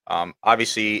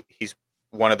 Obviously, he's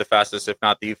one of the fastest, if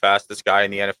not the fastest guy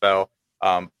in the NFL.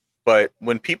 But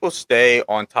when people stay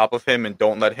on top of him and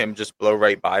don't let him just blow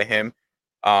right by him,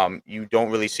 you don't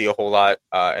really see a whole lot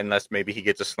unless maybe he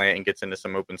gets a slant and gets into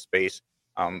some open space.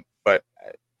 But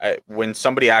when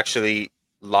somebody actually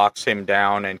locks him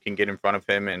down and can get in front of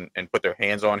him and put their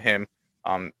hands on him,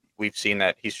 we've seen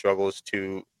that he struggles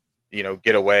to,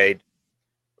 get away,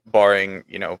 barring,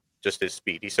 just his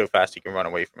speed. He's so fast he can run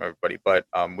away from everybody. But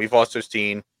we've also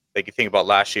seen, like you think about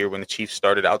last year when the Chiefs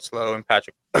started out slow and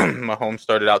Patrick Mahomes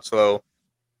started out slow,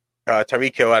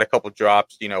 Tyreek Hill had a couple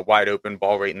drops, wide open,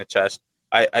 ball right in the chest.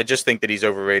 I just think that he's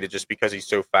overrated just because he's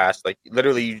so fast. Like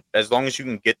literally, as long as you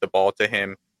can get the ball to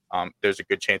him, there's a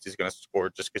good chance he's going to score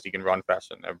just because he can run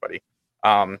faster than everybody.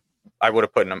 I would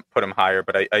have put him higher,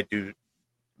 but I do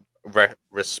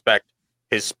respect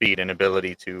his speed and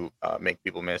ability to make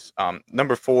people miss.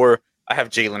 Number 4, I have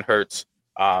Jalen Hurts.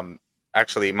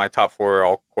 Actually, my top 4 are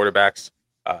all quarterbacks.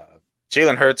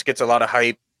 Jalen Hurts gets a lot of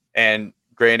hype, and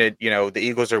granted, the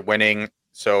Eagles are winning,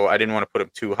 so I didn't want to put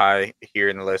him too high here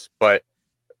in the list. But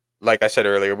like I said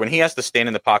earlier, when he has to stand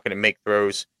in the pocket and make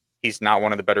throws, he's not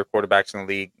one of the better quarterbacks in the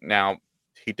league. Now,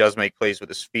 he does make plays with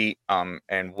his feet,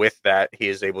 and with that, he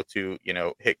is able to,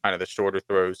 hit kind of the shorter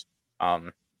throws.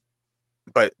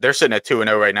 But they're sitting at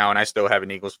 2-0 right now, and I still have an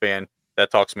Eagles fan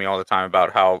that talks to me all the time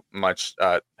about how much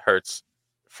Hurts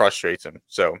frustrates him.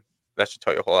 So that should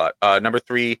tell you a whole lot. Number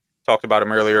 3, talked about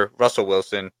him earlier, Russell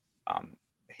Wilson.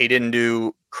 He didn't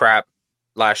do crap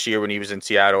last year when he was in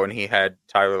Seattle and he had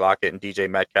Tyler Lockett and DJ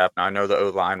Metcalf. Now, I know the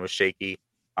O-line was shaky,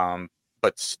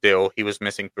 but still, he was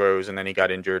missing throws, and then he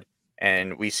got injured.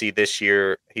 And we see this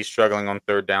year he's struggling on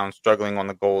third down, struggling on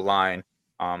the goal line.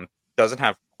 Doesn't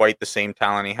have quite the same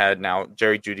talent he had. Now,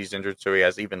 Jerry Jeudy's injured, so he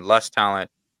has even less talent.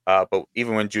 But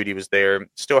even when Judy was there,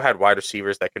 still had wide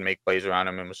receivers that could make plays around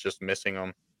him and was just missing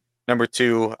them. Number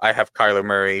 2, I have Kyler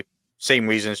Murray. Same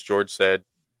reasons George said.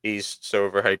 He's so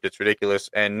overhyped, it's ridiculous.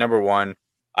 And number 1,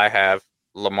 I have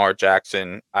Lamar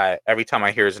Jackson. Every time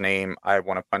I hear his name, I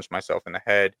want to punch myself in the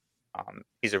head.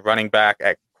 He's a running back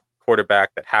at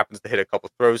quarterback that happens to hit a couple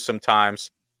throws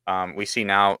sometimes. We see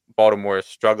now Baltimore is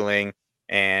struggling,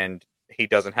 and he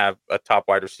doesn't have a top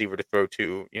wide receiver to throw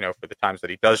to, for the times that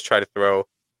he does try to throw.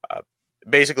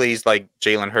 Basically, he's like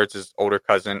Jalen Hurts' older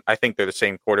cousin. I think they're the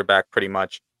same quarterback pretty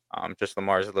much. Just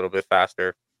Lamar's a little bit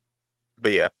faster.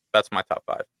 But yeah, that's my top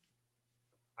 5.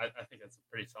 I think that's a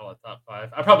pretty solid top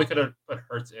 5. I probably could have put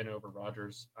Hurts in over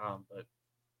Rodgers, but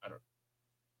I don't.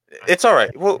 It's all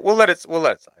right. We'll let it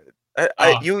slide.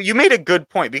 You made a good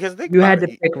point because you had to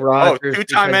pick Rodgers.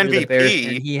 2-time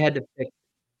MVP. He had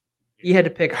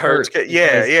to pick Hurts.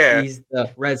 Yeah. He's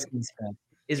the Redskins fan.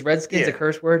 Is Redskins a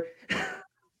curse word?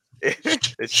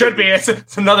 It should be.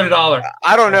 It's another $1.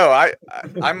 I don't know.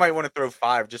 I might want to throw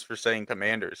 5 just for saying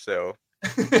Commanders. So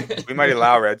we might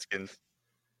allow Redskins.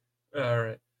 All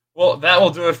right. Well, that will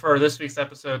do it for this week's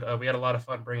episode. We had a lot of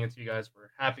fun bringing it to you guys. We're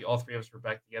happy all 3 of us were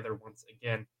back together once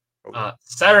again.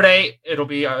 Saturday, it'll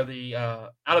be the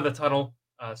Out of the Tunnel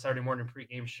Saturday morning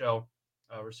pregame show.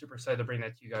 We're super excited to bring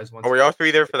that to you guys once. Are we all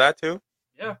 3 there for that too?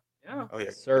 Yeah. Oh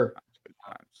yeah, sir.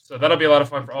 So that'll be a lot of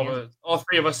fun for all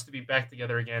 3 of us to be back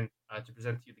together again to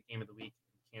present to you the game of the week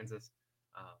in Kansas.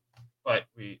 But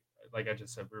we, like I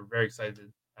just said, we're very excited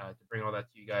to bring all that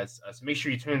to you guys. So make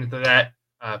sure you tune into that.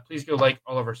 Please go like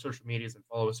all of our social medias and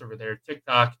follow us over there.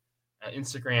 TikTok,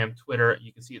 Instagram, Twitter.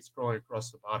 You can see it scrolling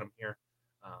across the bottom here.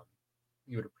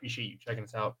 We would appreciate you checking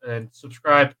us out. And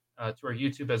subscribe to our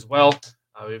YouTube as well.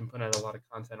 We've been putting out a lot of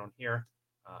content on here.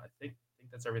 I think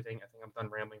that's everything. I think I'm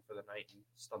done rambling for the night and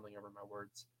stumbling over my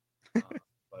words.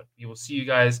 But we will see you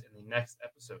guys in the next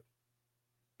episode.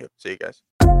 Yep, see you guys.